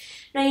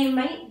 Now you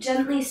might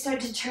gently start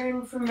to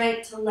turn from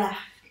right to left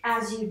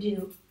as you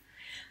do.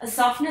 A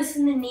softness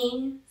in the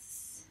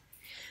knees,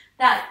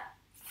 that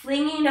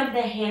flinging of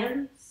the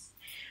hands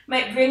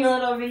might bring a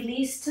little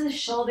release to the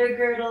shoulder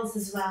girdles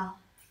as well.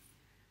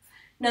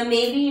 Now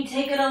maybe you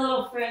take it a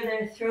little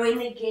further, throwing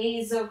the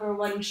gaze over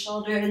one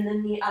shoulder and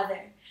then the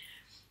other,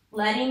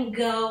 letting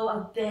go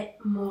a bit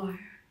more.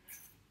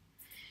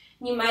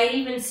 You might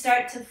even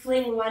start to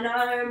fling one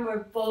arm or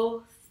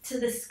both to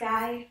the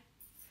sky.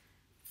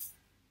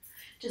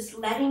 Just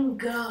letting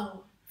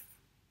go,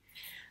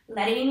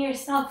 letting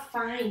yourself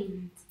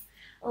find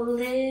a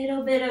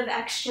little bit of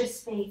extra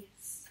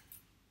space.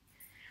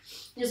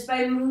 Just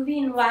by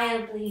moving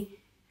wildly.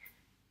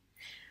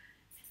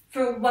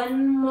 For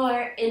one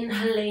more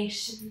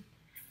inhalation.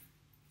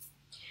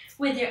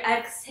 With your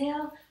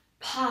exhale,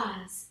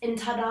 pause in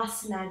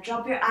Tadasana.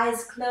 Drop your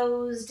eyes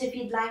closed if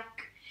you'd like.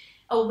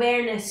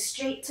 Awareness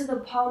straight to the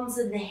palms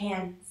of the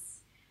hands.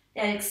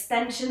 That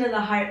extension of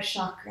the heart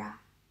chakra.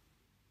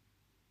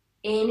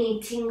 Any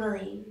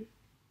tingling.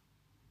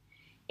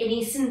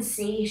 Any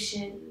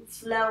sensation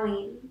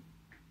flowing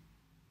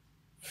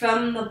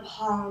from the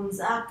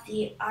palms, up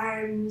the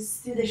arms,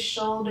 through the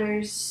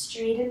shoulders,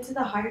 straight into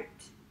the heart.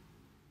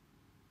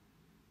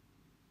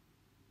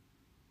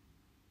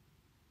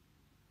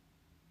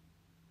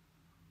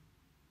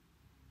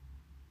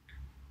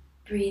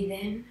 Breathe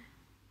in.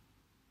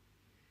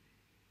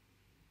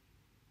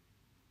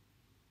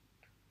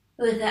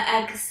 With the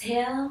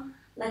exhale,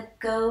 let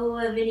go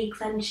of any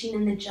clenching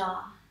in the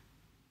jaw,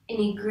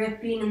 any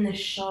gripping in the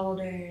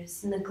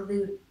shoulders and the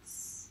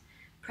glutes.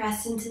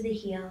 Press into the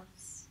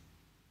heels.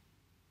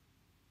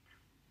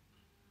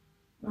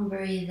 And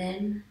breathe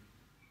in.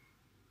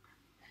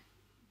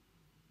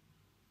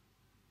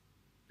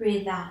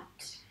 Breathe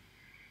out.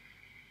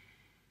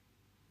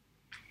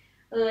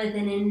 With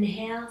an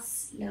inhale,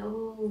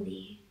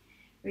 slowly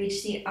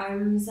reach the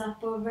arms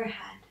up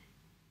overhead.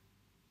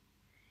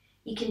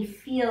 You can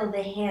feel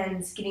the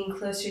hands getting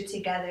closer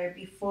together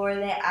before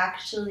they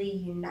actually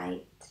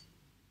unite.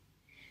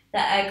 The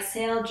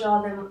exhale,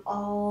 draw them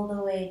all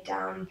the way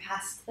down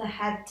past the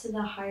head to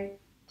the heart,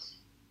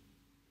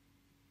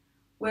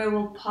 where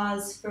we'll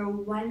pause for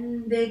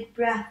one big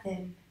breath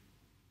in.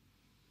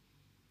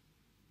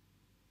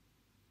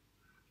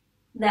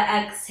 The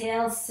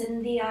exhale,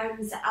 send the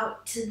arms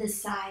out to the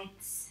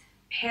sides,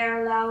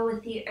 parallel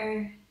with the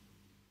earth.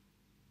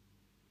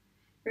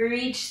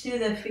 Reach through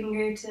the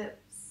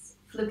fingertips,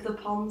 flip the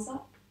palms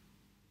up.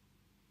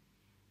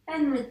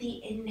 And with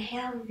the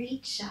inhale,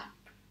 reach up.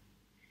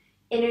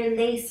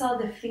 Interlace all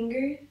the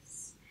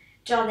fingers,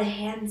 draw the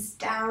hands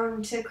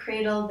down to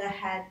cradle the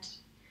head.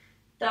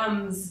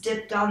 Thumbs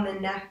dipped on the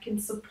neck in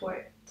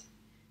support.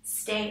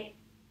 Stay.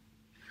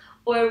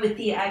 Or with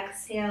the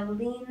exhale,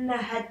 lean the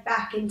head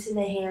back into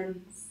the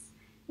hands.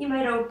 You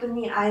might open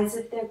the eyes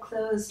if they're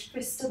closed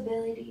for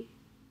stability.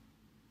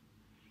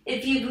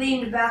 If you've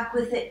leaned back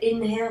with the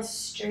inhale,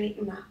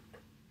 straighten up.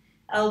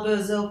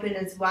 Elbows open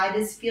as wide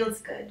as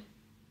feels good.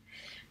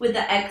 With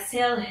the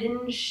exhale,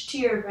 hinge to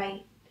your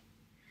right.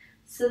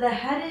 So the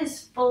head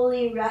is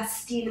fully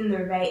resting in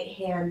the right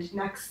hand,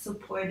 neck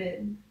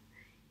supported.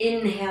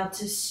 Inhale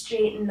to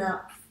straighten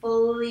up,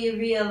 fully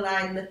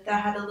realign, lift the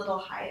head a little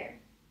higher.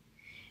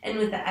 And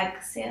with the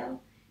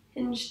exhale,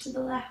 hinge to the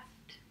left.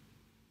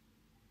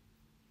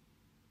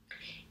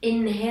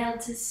 Inhale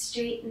to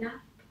straighten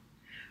up.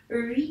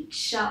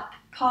 Reach up,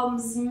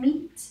 palms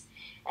meet,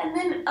 and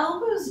then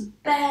elbows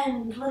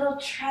bend, little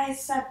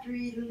tricep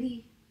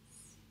release.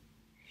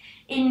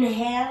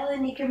 Inhale,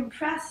 and you can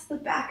press the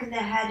back of the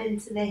head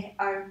into the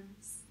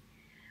arms.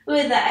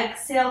 With the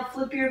exhale,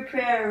 flip your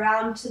prayer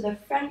around to the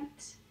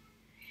front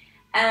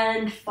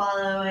and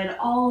follow it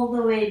all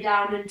the way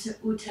down into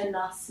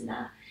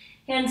Uttanasana.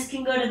 Hands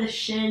can go to the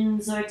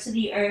shins or to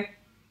the earth.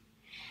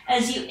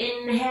 As you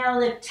inhale,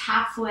 lift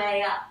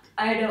halfway up,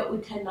 Ardha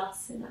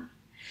Uttanasana.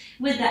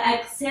 With the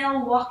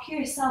exhale, walk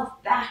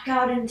yourself back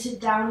out into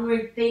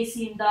downward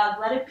facing dog.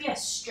 Let it be a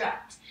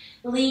strut,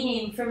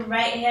 leaning from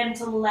right hand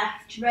to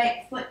left,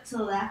 right foot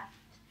to left.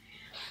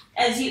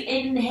 As you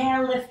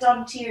inhale, lift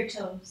onto your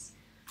toes.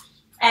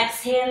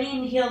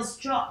 Exhaling, heels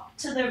drop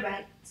to the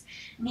right.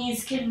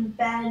 Knees can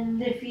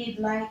bend if you'd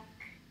like.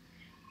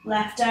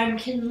 Left arm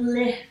can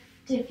lift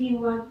if you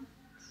want.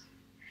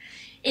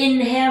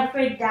 Inhale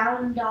for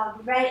down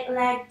dog, right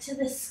leg to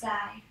the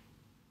sky.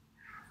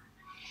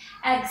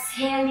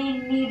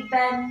 Exhaling, knee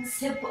bends,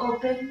 hip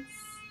opens.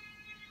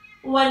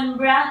 One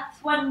breath,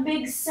 one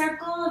big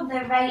circle of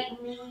the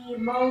right knee,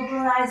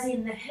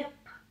 mobilizing the hip.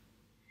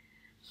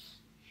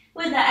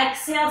 With the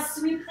exhale,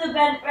 sweep the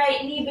bent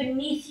right knee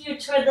beneath you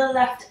toward the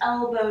left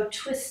elbow,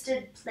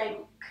 twisted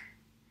plank.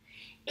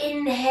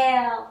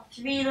 Inhale,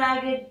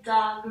 three-legged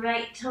dog,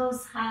 right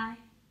toes high.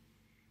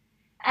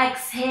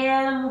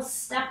 Exhale, and we'll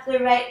step the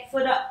right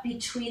foot up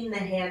between the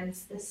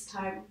hands this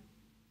time.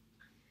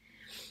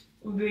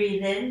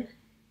 Breathe in.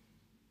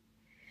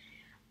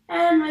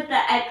 And with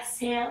the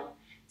exhale,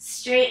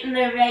 straighten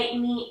the right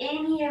knee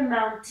any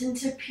amount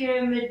into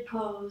pyramid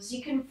pose.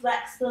 You can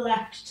flex the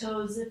right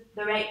toes if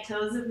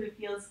it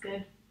feels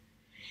good.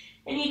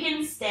 And you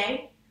can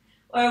stay.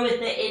 Or with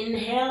the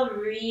inhale,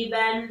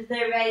 rebend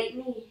the right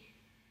knee.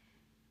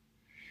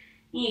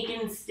 You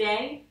can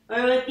stay.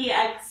 Or with the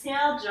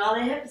exhale, draw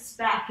the hips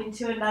back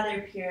into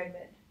another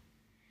pyramid.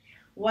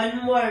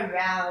 One more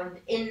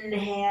round.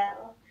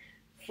 Inhale,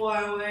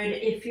 forward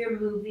if you're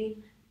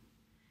moving.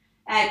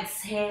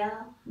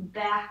 Exhale,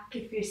 back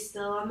if you're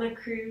still on the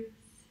cruise.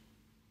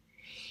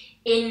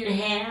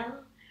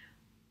 Inhale,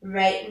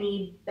 right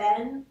knee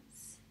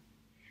bends.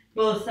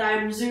 Both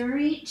arms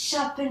reach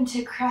up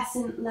into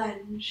crescent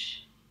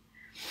lunge.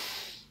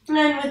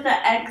 And with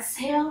the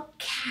exhale,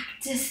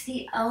 cactus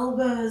the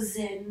elbows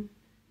in.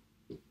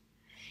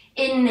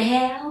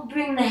 Inhale,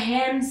 bring the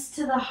hands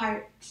to the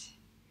heart.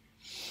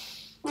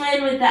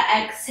 And with the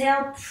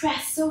exhale,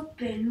 press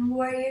open,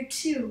 warrior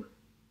two.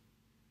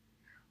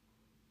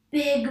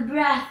 Big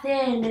breath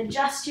in,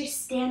 adjust your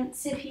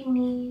stance if you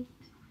need.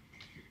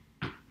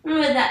 And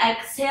with the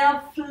exhale,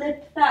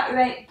 flip that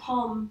right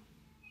palm.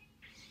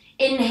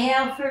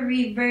 Inhale for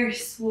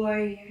reverse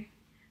warrior.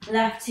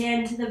 Left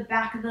hand to the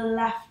back of the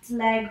left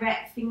leg,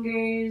 right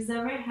fingers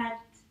overhead.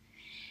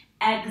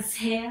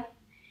 Exhale,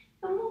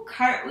 and we'll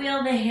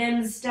cartwheel the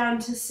hands down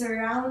to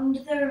surround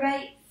the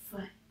right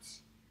foot.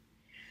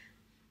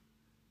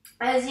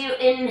 As you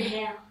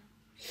inhale,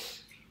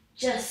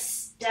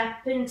 just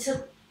step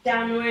into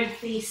downward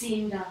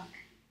facing dog.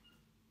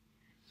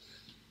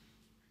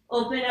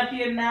 Open up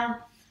your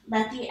mouth,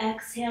 let the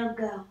exhale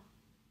go.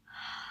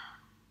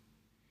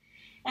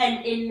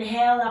 And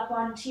inhale up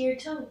onto your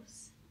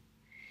toes.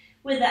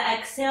 With the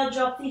exhale,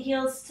 drop the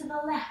heels to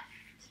the left.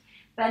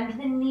 Bend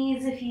the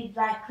knees if you'd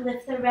like.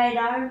 Lift the right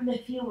arm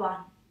if you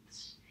want.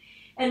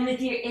 And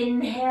with your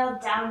inhale,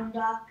 down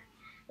dog,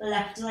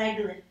 left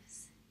leg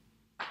lifts.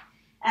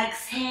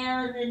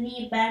 Exhale, and the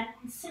knee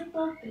bends, hip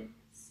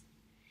opens.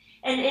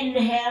 And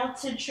inhale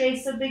to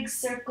trace a big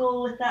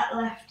circle with that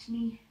left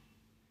knee.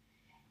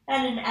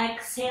 And an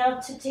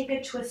exhale to take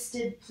a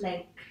twisted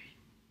plank.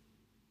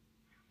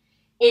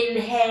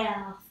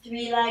 Inhale,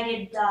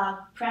 three-legged dog.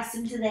 Press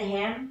into the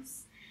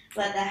hands.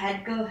 Let the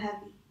head go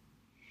heavy.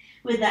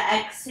 With the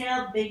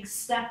exhale, big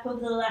step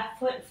of the left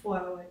foot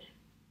forward.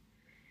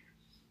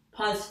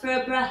 Pause for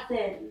a breath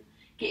in.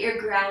 Get your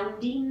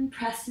grounding.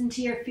 Press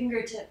into your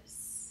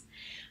fingertips.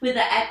 With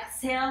the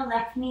exhale,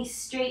 left knee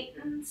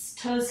straightens.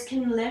 Toes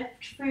can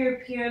lift for your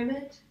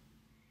pyramid.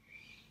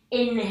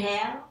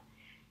 Inhale.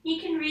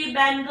 You can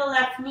rebend the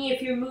left knee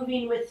if you're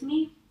moving with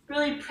me.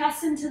 Really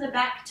press into the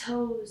back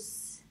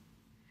toes.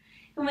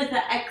 And with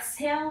the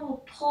exhale,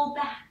 we'll pull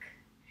back.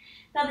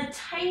 Now the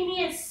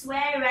tiniest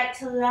sway right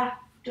to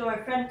left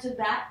or front to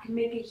back can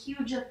make a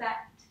huge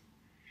effect.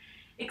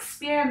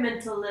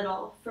 Experiment a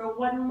little for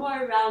one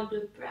more round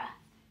of breath.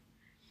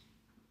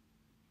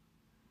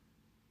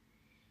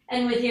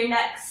 And with your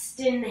next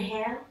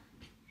inhale,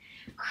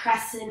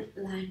 crescent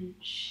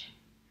lunge.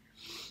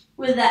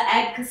 With the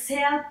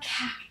exhale,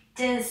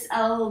 cactus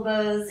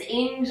elbows,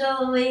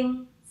 angel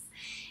wings.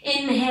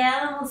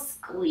 Inhale, we'll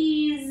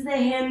squeeze the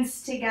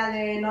hands together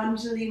in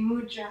Anjali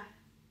Mudra.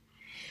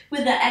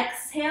 With the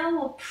exhale,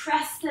 we'll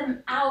press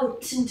them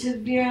out into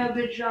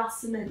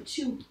Virabhadrasana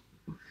 2.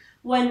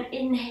 One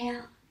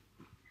inhale.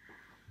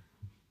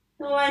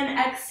 One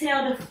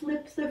exhale to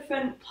flip the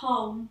front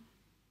palm.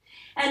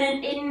 And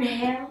an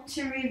inhale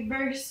to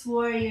reverse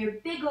warrior,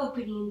 big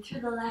opening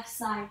through the left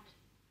side.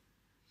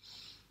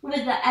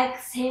 With the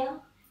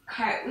exhale,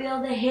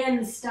 cartwheel the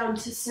hands down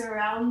to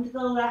surround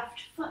the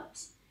left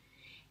foot.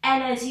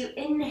 And as you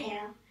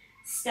inhale,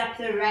 step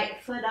the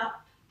right foot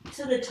up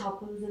to the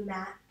top of the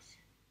mat.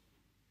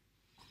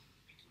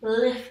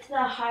 Lift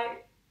the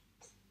heart.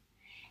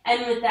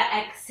 And with the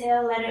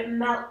exhale, let it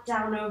melt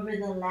down over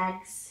the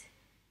legs.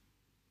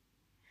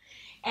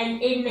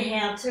 And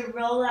inhale to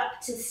roll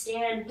up to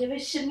stand. Give a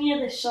shimmy of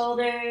the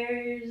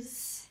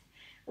shoulders.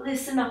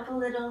 Loosen up a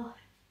little.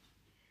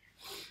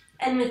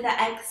 And with the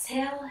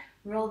exhale,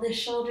 roll the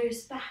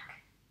shoulders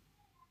back.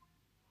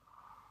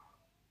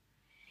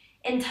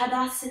 In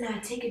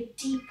Tadasana, take a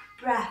deep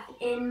breath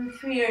in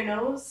through your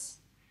nose.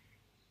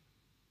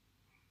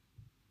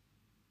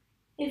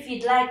 If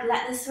you'd like,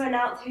 let this one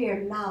out through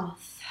your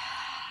mouth.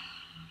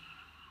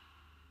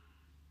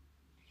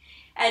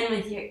 And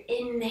with your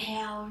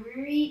inhale,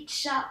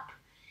 reach up.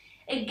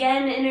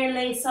 Again,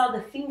 interlace all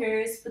the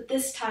fingers, but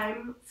this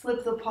time,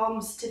 flip the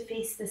palms to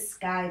face the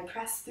sky.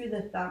 Press through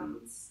the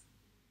thumbs.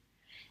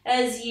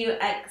 As you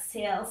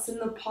exhale,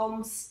 send the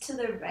palms to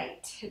the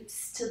right,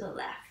 hips to the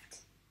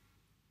left.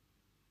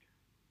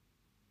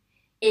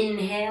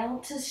 Inhale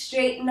to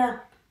straighten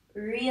up,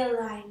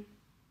 realign.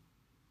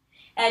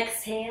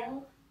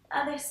 Exhale,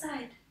 other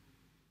side.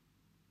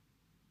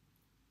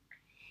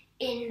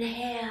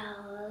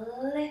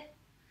 Inhale, lift.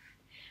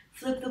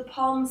 Flip the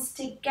palms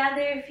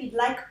together. If you'd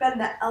like, bend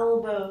the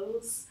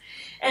elbows.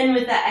 And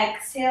with the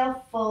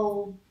exhale,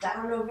 fold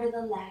down over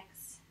the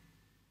legs.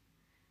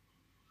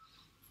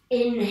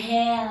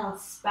 Inhale,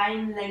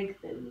 spine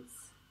lengthens.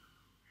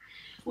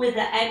 With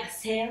the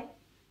exhale,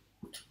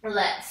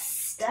 let's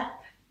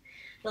step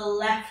the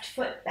left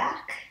foot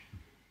back.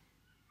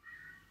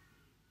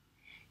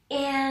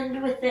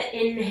 And with the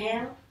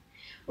inhale,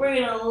 we're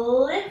going to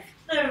lift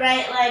the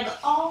right leg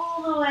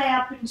all the way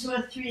up into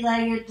a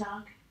three-legged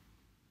dog.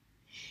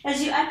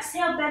 As you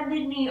exhale, bend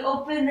the knee,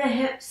 open the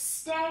hips,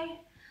 stay,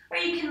 or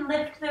you can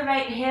lift the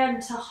right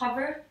hand to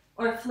hover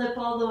or flip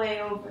all the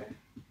way over.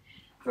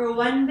 For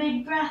one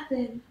big breath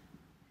in.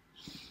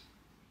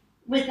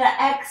 With the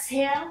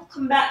exhale,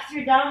 come back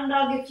through down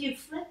dog if you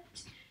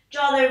flipped.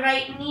 Draw the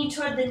right knee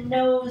toward the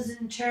nose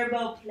and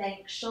turbo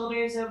plank,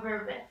 shoulders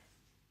over wrist.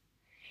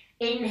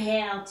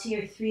 Inhale to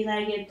your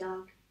three-legged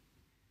dog.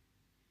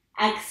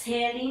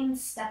 Exhaling,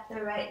 step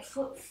the right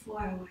foot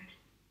forward.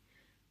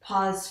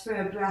 Pause for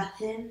a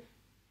breath in.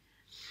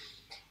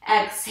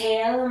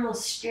 Exhale and we'll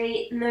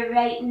straighten the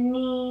right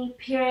knee,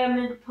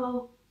 pyramid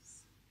pose.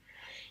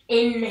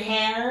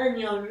 Inhale and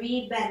you'll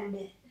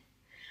rebend it.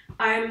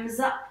 Arms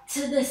up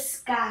to the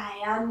sky,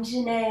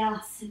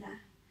 Anjaneyasana.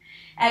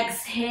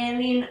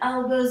 Exhaling,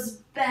 elbows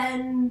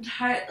bend,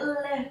 heart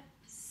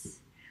lifts.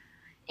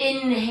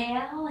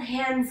 Inhale,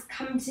 hands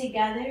come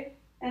together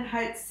at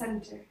heart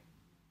center.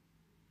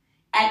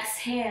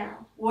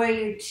 Exhale,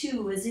 warrior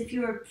 2, as if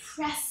you were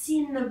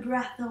pressing the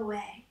breath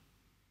away.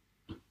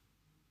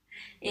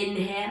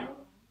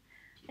 Inhale,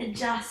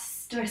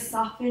 adjust or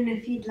soften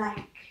if you'd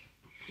like.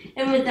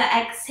 And with the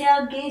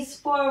exhale, gaze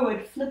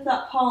forward, flip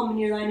that palm in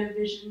your line of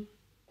vision.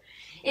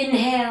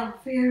 Inhale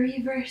for your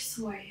reverse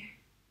warrior.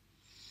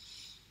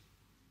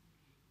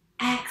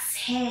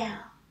 Exhale,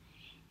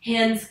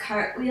 hands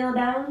cartwheel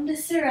down to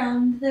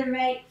surround the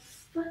right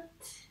foot.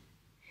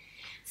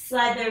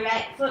 Slide the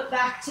right foot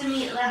back to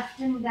meet left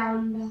and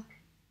down dog.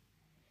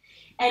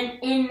 And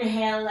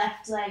inhale,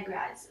 left leg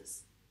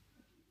rises.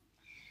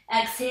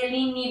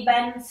 Exhaling, knee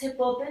bends, hip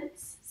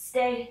opens.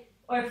 Stay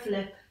or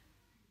flip.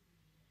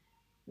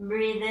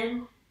 Breathe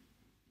in.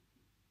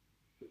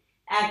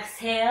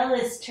 Exhale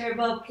is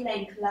turbo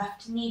plank,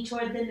 left knee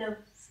toward the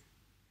nose.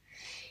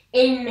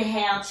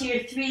 Inhale to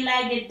your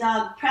three-legged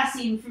dog,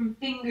 pressing from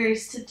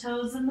fingers to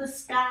toes in the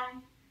sky.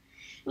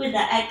 With the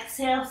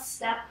exhale,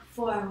 step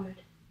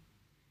forward.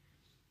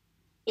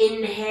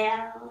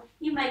 Inhale,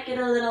 you might get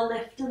a little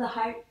lift to the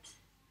heart.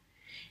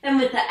 And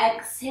with the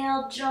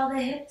exhale, draw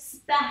the hips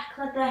back,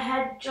 let the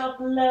head drop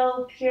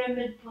low,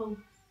 pyramid pose.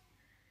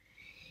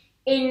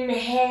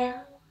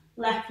 Inhale,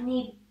 left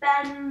knee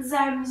bends,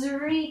 arms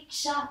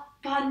reach up,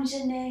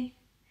 Anjane.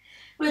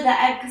 With the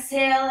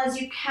exhale, as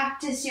you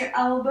cactus your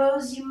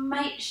elbows, you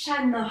might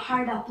shine the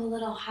heart up a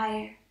little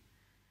higher.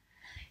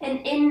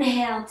 And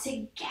inhale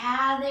to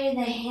gather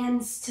the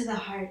hands to the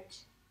heart.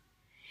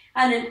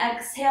 And an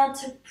exhale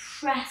to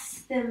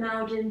press them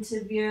out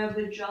into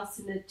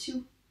Virabhadrasana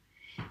 2.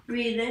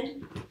 Breathe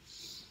in.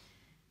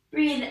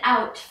 Breathe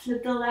out,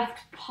 flip the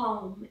left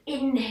palm.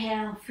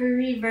 Inhale for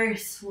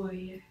reverse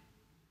warrior.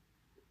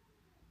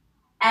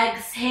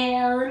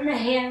 Exhale, and the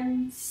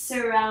hands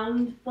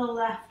surround the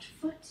left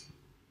foot.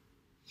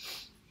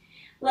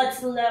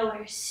 Let's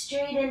lower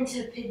straight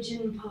into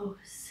pigeon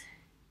pose.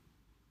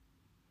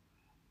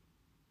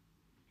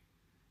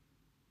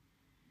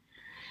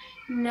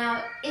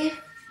 Now, if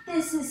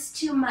this is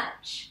too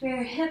much for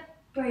your hip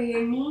or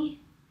your knee,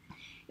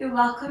 you're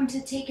welcome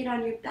to take it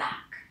on your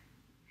back,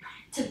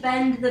 to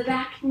bend the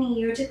back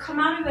knee, or to come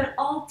out of it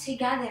all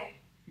together.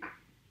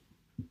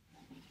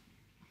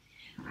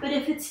 But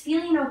if it's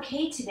feeling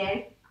okay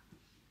today,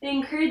 I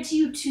encourage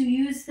you to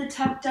use the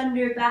tucked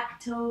under back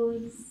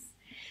toes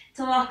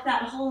to walk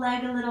that whole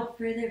leg a little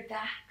further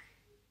back.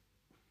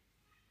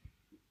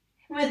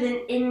 With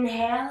an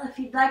inhale, if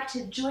you'd like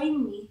to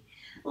join me,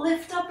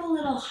 lift up a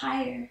little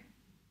higher.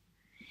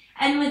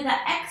 And with the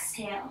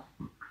exhale,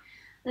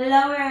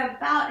 lower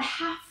about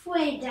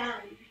halfway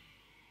down.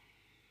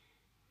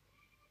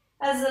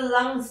 As the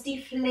lungs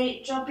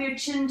deflate, drop your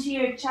chin to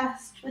your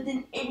chest. With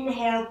an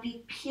inhale,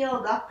 be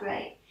peeled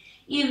upright,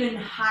 even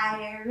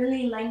higher,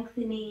 really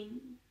lengthening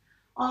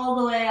all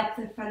the way up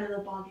the front of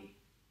the body.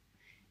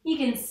 You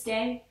can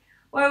stay,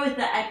 or with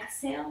the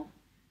exhale,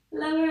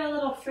 lower a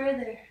little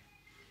further.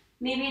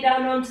 Maybe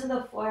down onto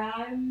the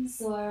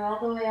forearms or all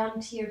the way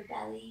onto your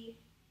belly.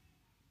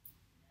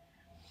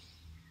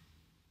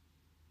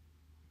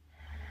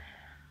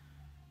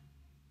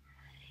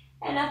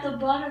 And at the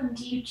bottom,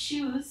 do you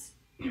choose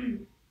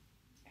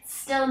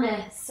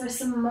stillness or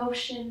some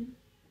motion?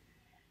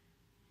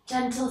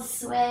 Gentle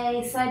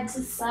sway side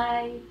to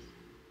side.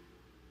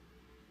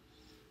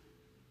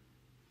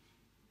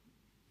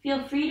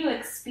 Feel free to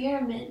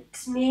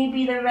experiment.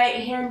 Maybe the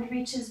right hand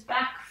reaches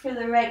back for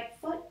the right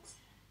foot.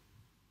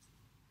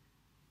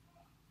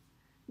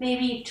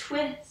 Maybe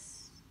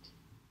twist.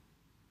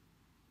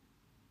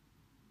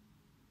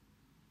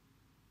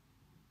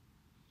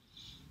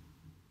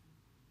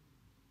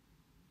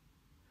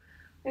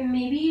 Or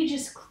maybe you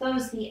just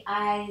close the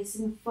eyes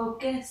and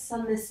focus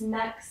on this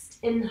next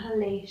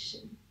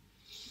inhalation.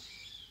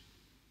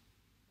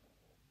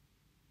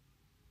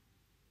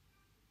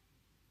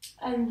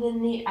 And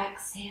then the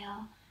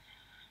exhale.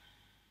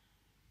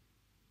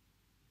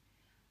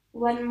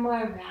 One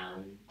more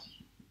round.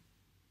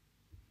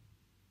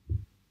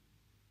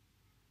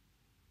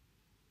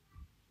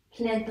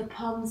 Plant the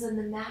palms on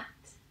the mat.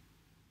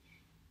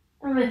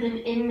 And with an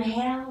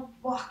inhale,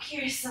 walk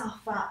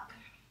yourself up.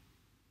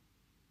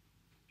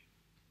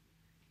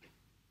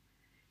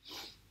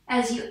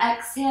 As you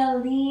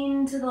exhale,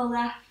 lean to the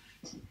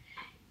left.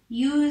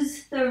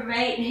 Use the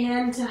right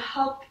hand to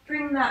help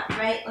bring that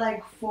right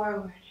leg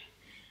forward.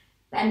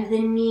 Bend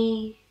the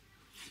knee.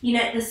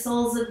 Unite the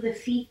soles of the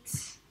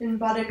feet in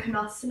Baddha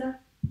Konasana.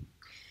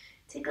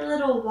 Take a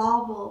little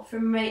wobble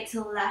from right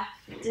to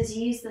left as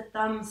you use the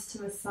thumbs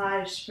to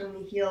massage from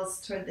the heels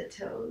toward the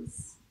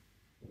toes.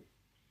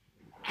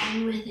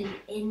 And with an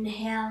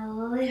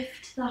inhale,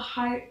 lift the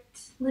heart,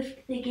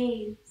 lift the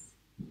gaze.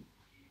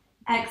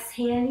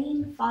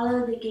 Exhaling,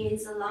 follow the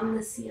gaze along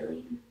the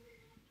ceiling,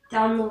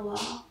 down the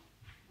wall,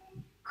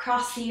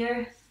 across the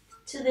earth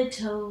to the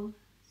toes.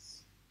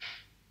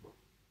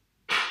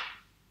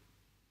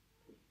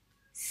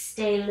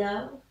 Stay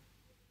low,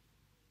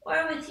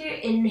 or with your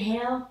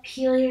inhale,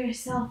 peel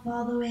yourself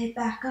all the way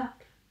back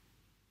up.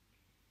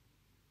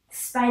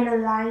 Spine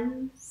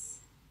aligns,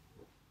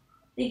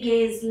 the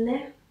gaze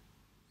lifts,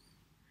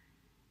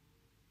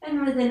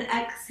 and with an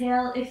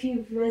exhale, if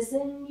you've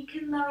risen, you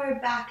can lower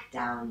back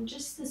down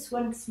just this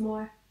once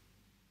more.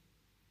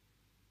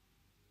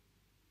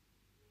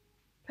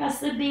 Press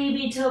the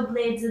baby toe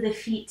blades of the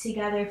feet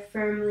together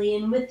firmly,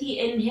 and with the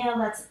inhale,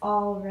 let's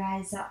all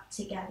rise up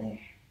together.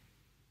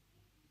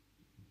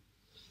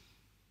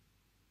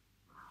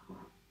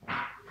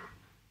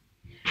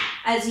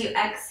 As you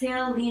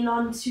exhale, lean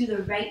onto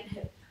the right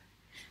hip.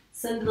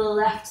 Send the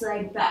left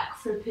leg back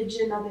for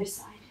pigeon, other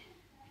side.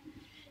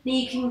 Now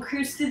you can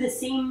cruise through the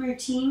same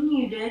routine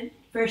you did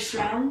first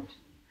round,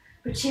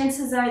 but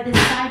chances are this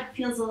side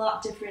feels a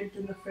lot different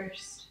than the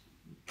first.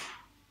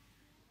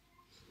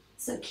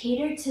 So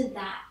cater to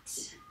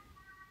that.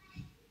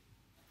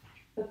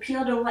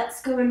 Appeal to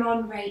what's going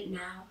on right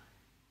now.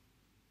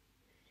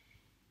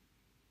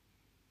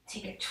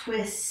 Take a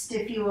twist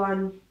if you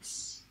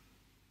want.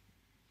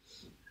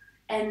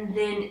 And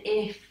then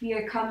if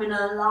you're coming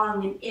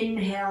along, an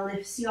inhale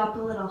lifts you up a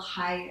little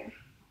higher.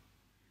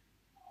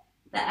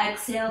 The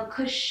exhale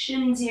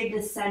cushions your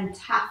descent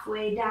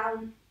halfway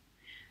down.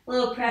 A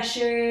little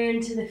pressure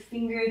into the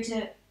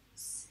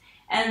fingertips.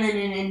 And then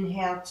an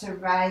inhale to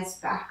rise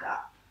back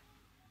up.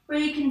 Or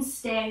you can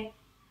stay.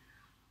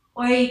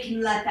 Or you can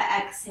let the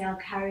exhale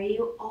carry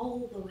you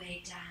all the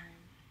way down.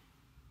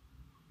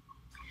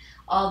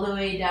 All the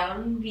way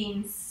down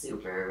being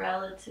super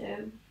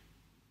relative.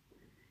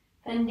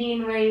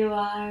 Depending where you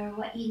are,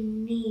 what you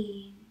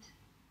need.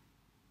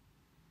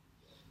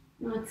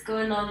 And what's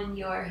going on in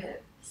your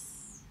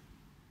hips.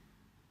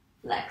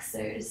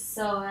 Flexors,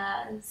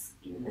 psoas,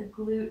 in the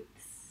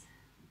glutes,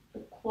 the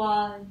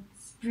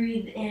quads.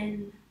 Breathe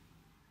in.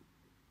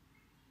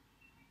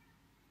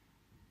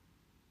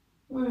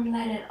 And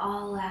let it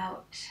all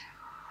out.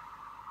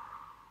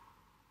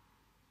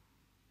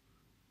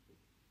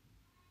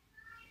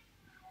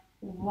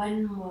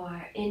 One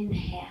more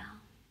inhale.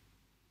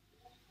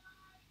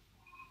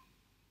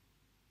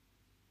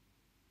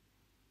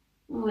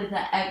 With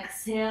the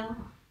exhale,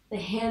 the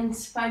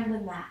hands find the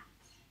mat.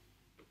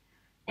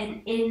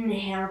 And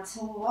inhale to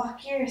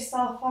walk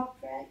yourself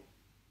upright.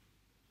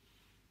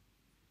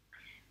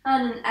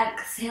 And an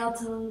exhale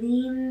to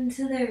lean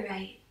to the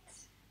right.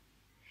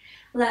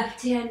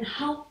 Left hand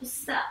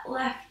helps that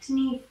left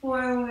knee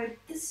forward.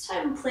 This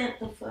time plant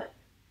the foot.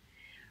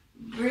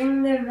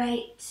 Bring the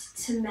right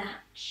to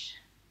match.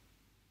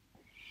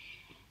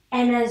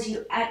 And as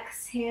you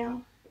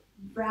exhale,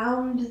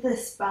 round the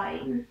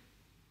spine.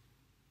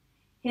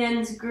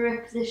 Hands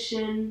grip the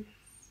shins.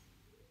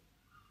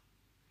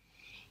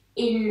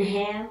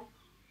 Inhale.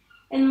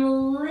 And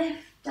we'll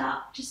lift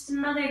up. Just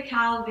another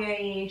cow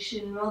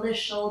variation. Roll the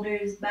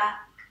shoulders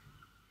back.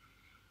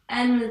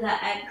 And with the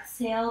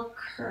exhale,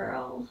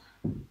 curl.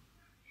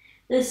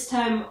 This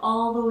time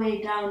all the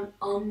way down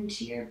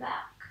onto your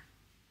back.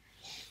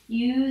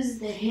 Use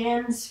the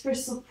hands for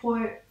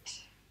support.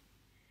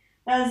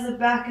 As the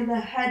back of the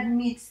head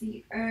meets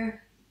the earth,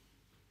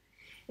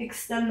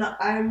 extend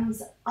the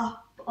arms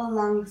up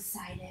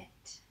alongside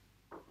it.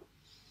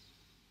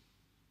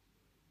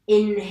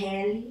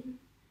 Inhaling,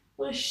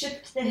 we'll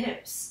shift the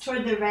hips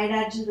toward the right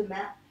edge of the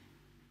mat.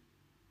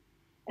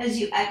 As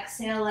you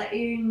exhale, let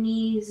your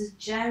knees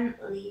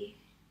gently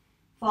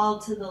fall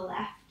to the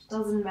left.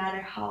 Doesn't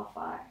matter how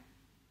far.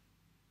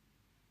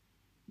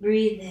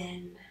 Breathe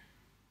in.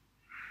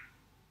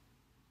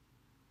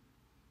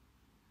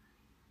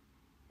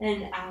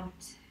 And out.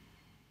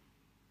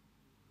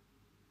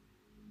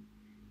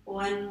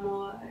 One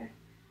more.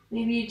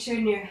 Maybe you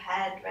turn your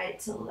head right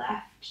to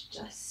left,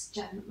 just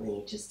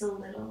gently, just a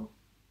little.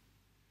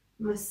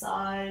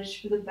 Massage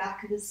for the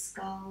back of the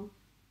skull.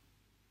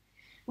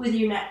 With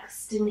your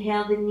next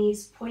inhale, the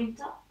knees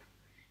point up.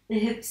 The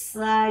hips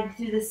slide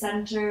through the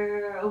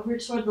center over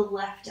toward the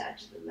left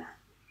edge of the mat.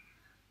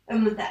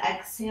 And with the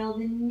exhale,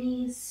 the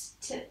knees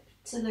tip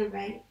to the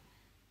right.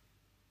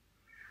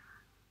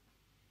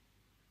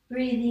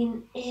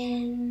 Breathing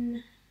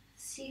in,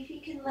 see if you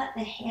can let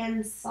the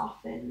hands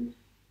soften.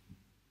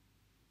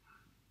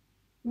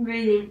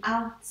 Breathing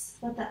out,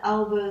 let the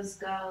elbows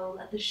go,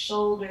 let the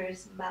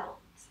shoulders melt.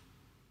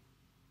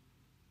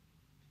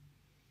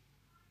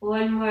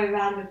 One more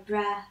round of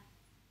breath.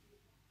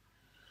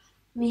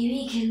 Maybe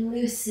you can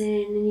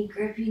loosen any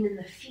gripping in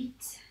the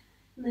feet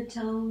and the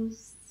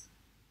toes.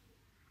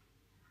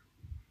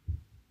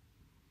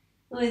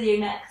 With your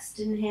next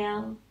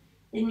inhale,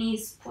 the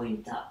knees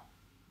point up.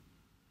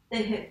 The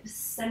hips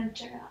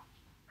center up.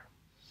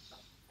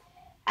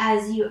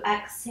 As you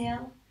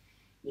exhale,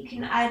 you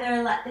can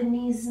either let the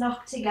knees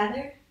knock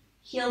together,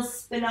 heels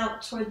spin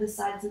out toward the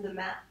sides of the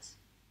mat,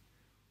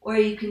 or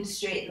you can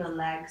straighten the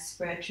legs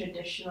for a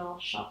traditional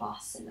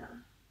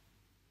Shavasana.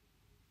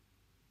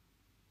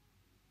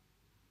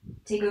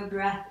 Take a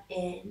breath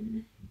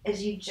in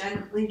as you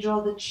gently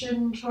draw the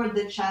chin toward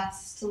the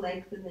chest to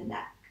lengthen the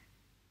neck.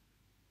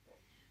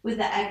 With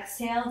the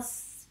exhale,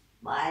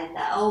 slide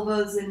the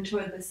elbows in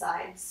toward the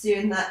sides so you're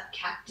in that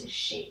cactus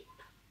shape.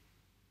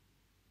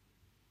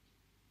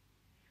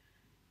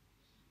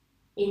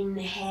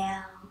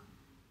 Inhale.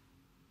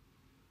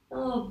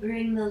 Oh,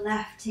 bring the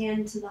left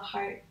hand to the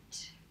heart,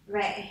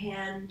 right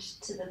hand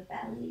to the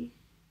belly.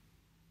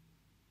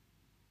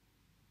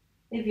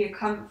 If you're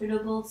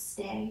comfortable,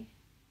 stay.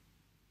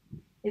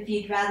 If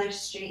you'd rather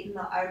straighten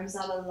the arms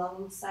out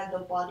alongside the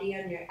body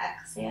on your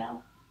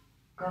exhale,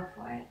 go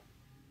for it.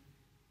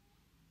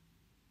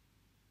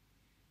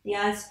 The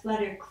eyes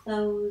flutter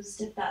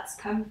closed if that's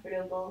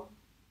comfortable,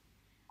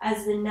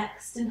 as the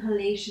next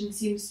inhalation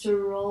seems to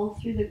roll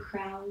through the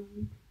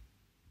crown,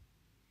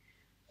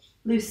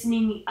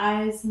 loosening the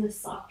eyes in the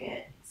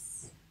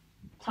sockets,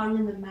 tongue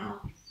in the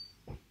mouth.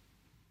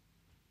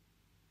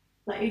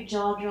 Let your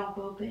jaw drop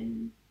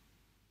open.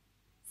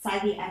 Sigh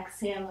the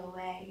exhale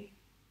away.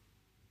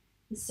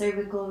 The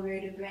cervical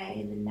vertebrae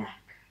in the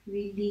neck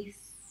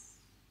release.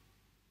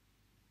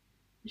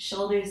 The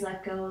shoulders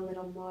let go a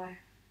little more.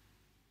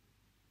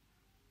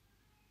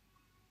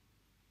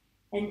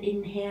 And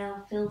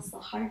inhale fills the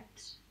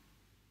heart,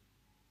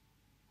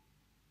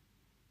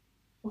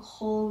 the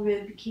whole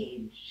rib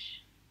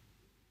cage,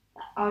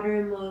 the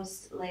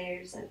outermost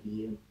layers of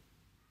you.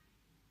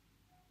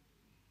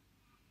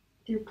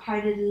 Through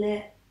parted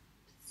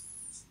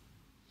lips,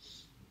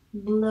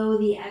 blow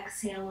the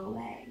exhale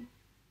away,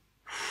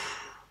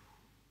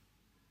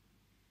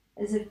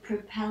 as if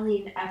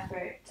propelling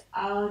effort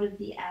out of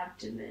the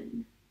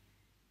abdomen,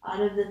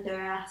 out of the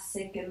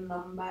thoracic and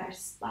lumbar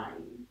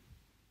spine,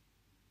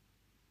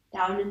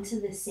 down into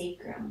the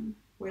sacrum,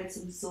 where it's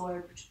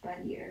absorbed by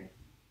the earth.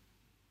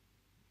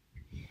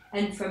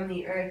 And from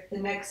the earth, the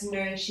next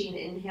nourishing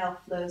inhale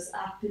flows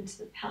up into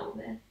the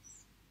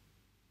pelvis,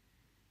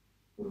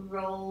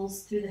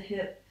 rolls through the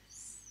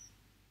hips.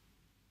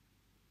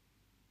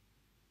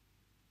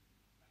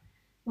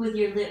 With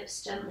your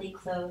lips gently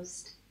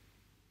closed,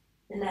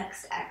 the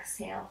next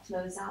exhale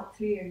flows out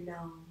through your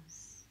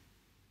nose.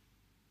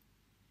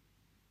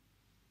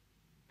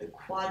 The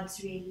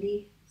quads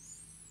release.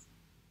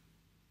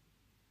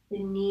 The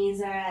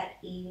knees are at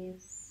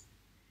ease.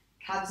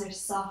 Calves are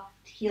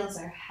soft, heels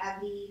are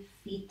heavy,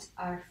 feet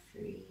are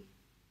free.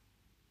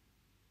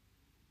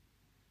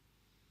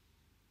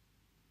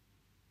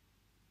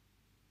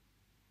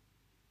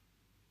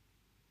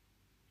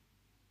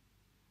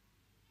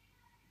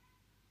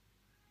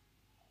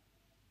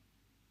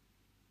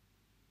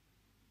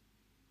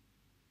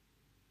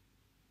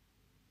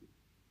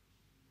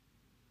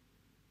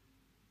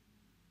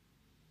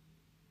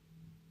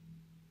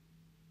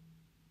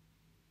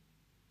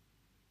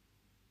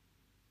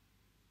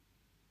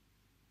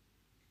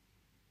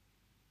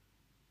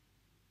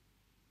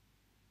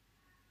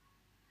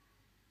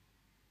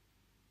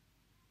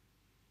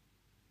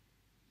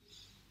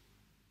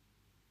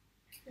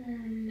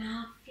 And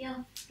now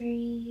feel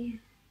free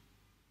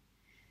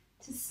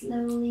to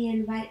slowly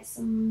invite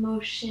some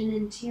motion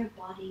into your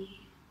body.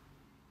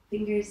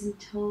 Fingers and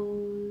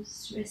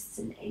toes, wrists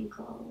and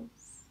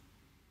ankles.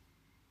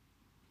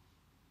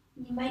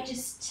 You might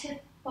just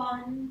tip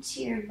on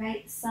to your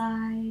right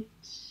side,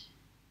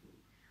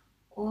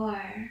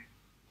 or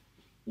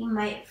you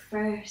might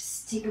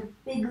first take a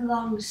big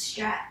long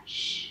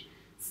stretch,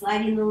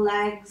 sliding the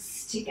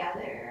legs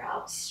together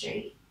out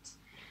straight.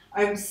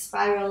 Arms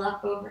spiral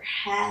up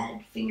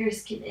overhead,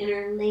 fingers can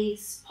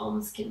interlace,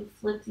 palms can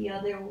flip the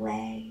other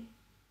way.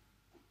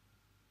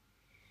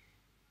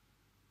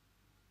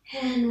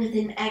 And with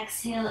an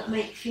exhale, it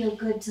might feel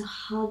good to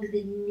hug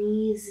the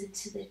knees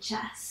into the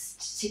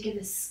chest, to give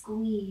a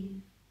squeeze.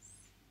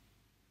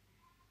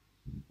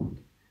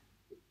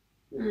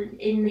 An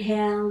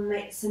inhale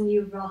might send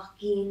you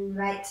rocking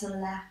right to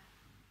left.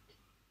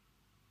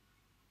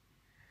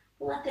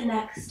 Let the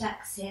next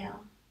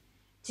exhale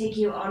take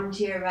you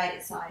onto your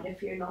right side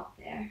if you're not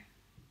there.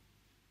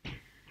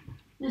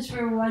 Just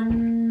for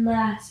one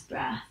last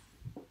breath,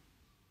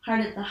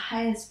 heart at the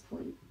highest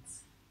point.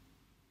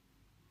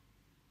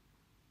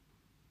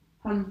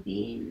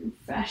 Pumping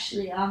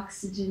freshly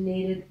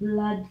oxygenated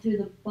blood through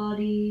the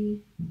body,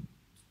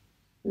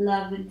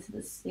 love into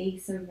the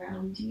space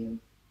around you.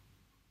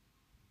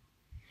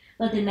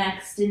 Let the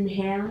next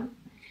inhale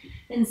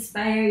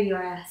inspire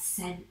your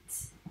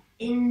ascent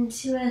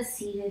into a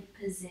seated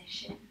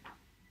position.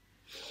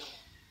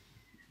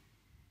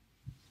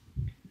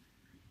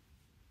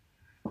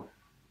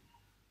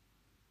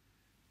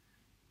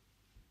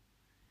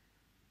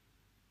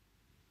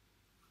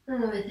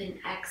 And with an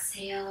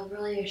exhale,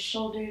 roll your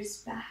shoulders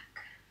back.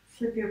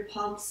 Flip your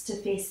palms to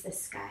face the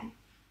sky.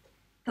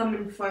 Thumb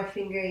and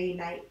forefinger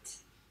unite.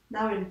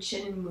 Now in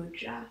chin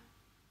mudra,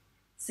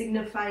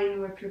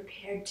 signifying we're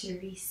prepared to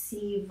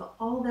receive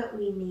all that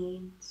we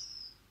need.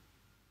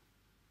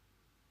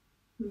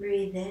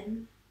 Breathe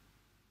in.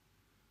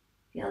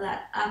 Feel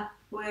that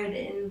upward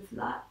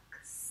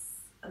influx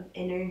of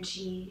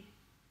energy.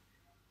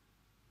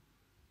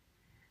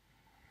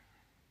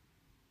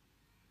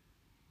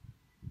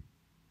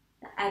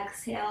 The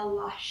exhale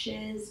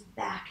washes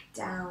back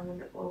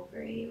down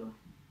over you.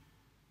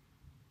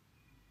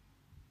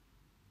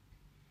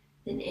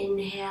 Then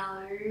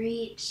inhale,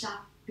 reach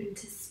up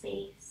into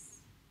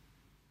space.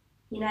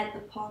 Unite the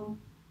palms.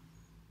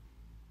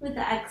 With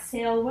the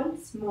exhale,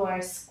 once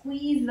more,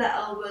 squeeze the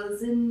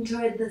elbows in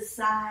toward the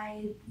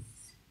sides.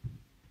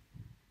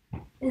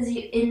 As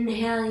you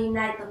inhale,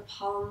 unite the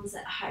palms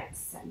at heart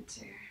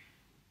center.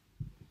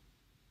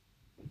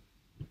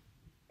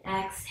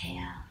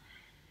 Exhale.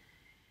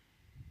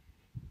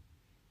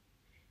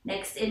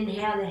 Next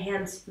inhale, the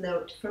hands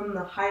float from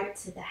the heart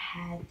to the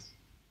head.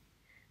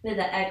 With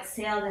the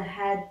exhale, the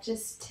head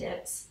just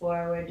tips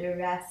forward to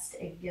rest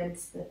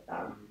against the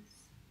thumbs.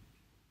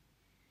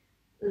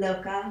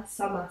 Loka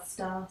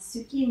samasta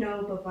sukhi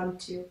no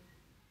bhavantu.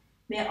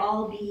 May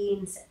all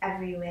beings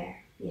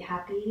everywhere be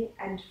happy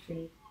and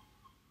free.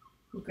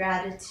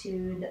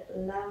 Gratitude,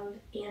 love,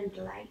 and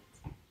light.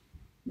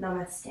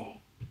 Namaste.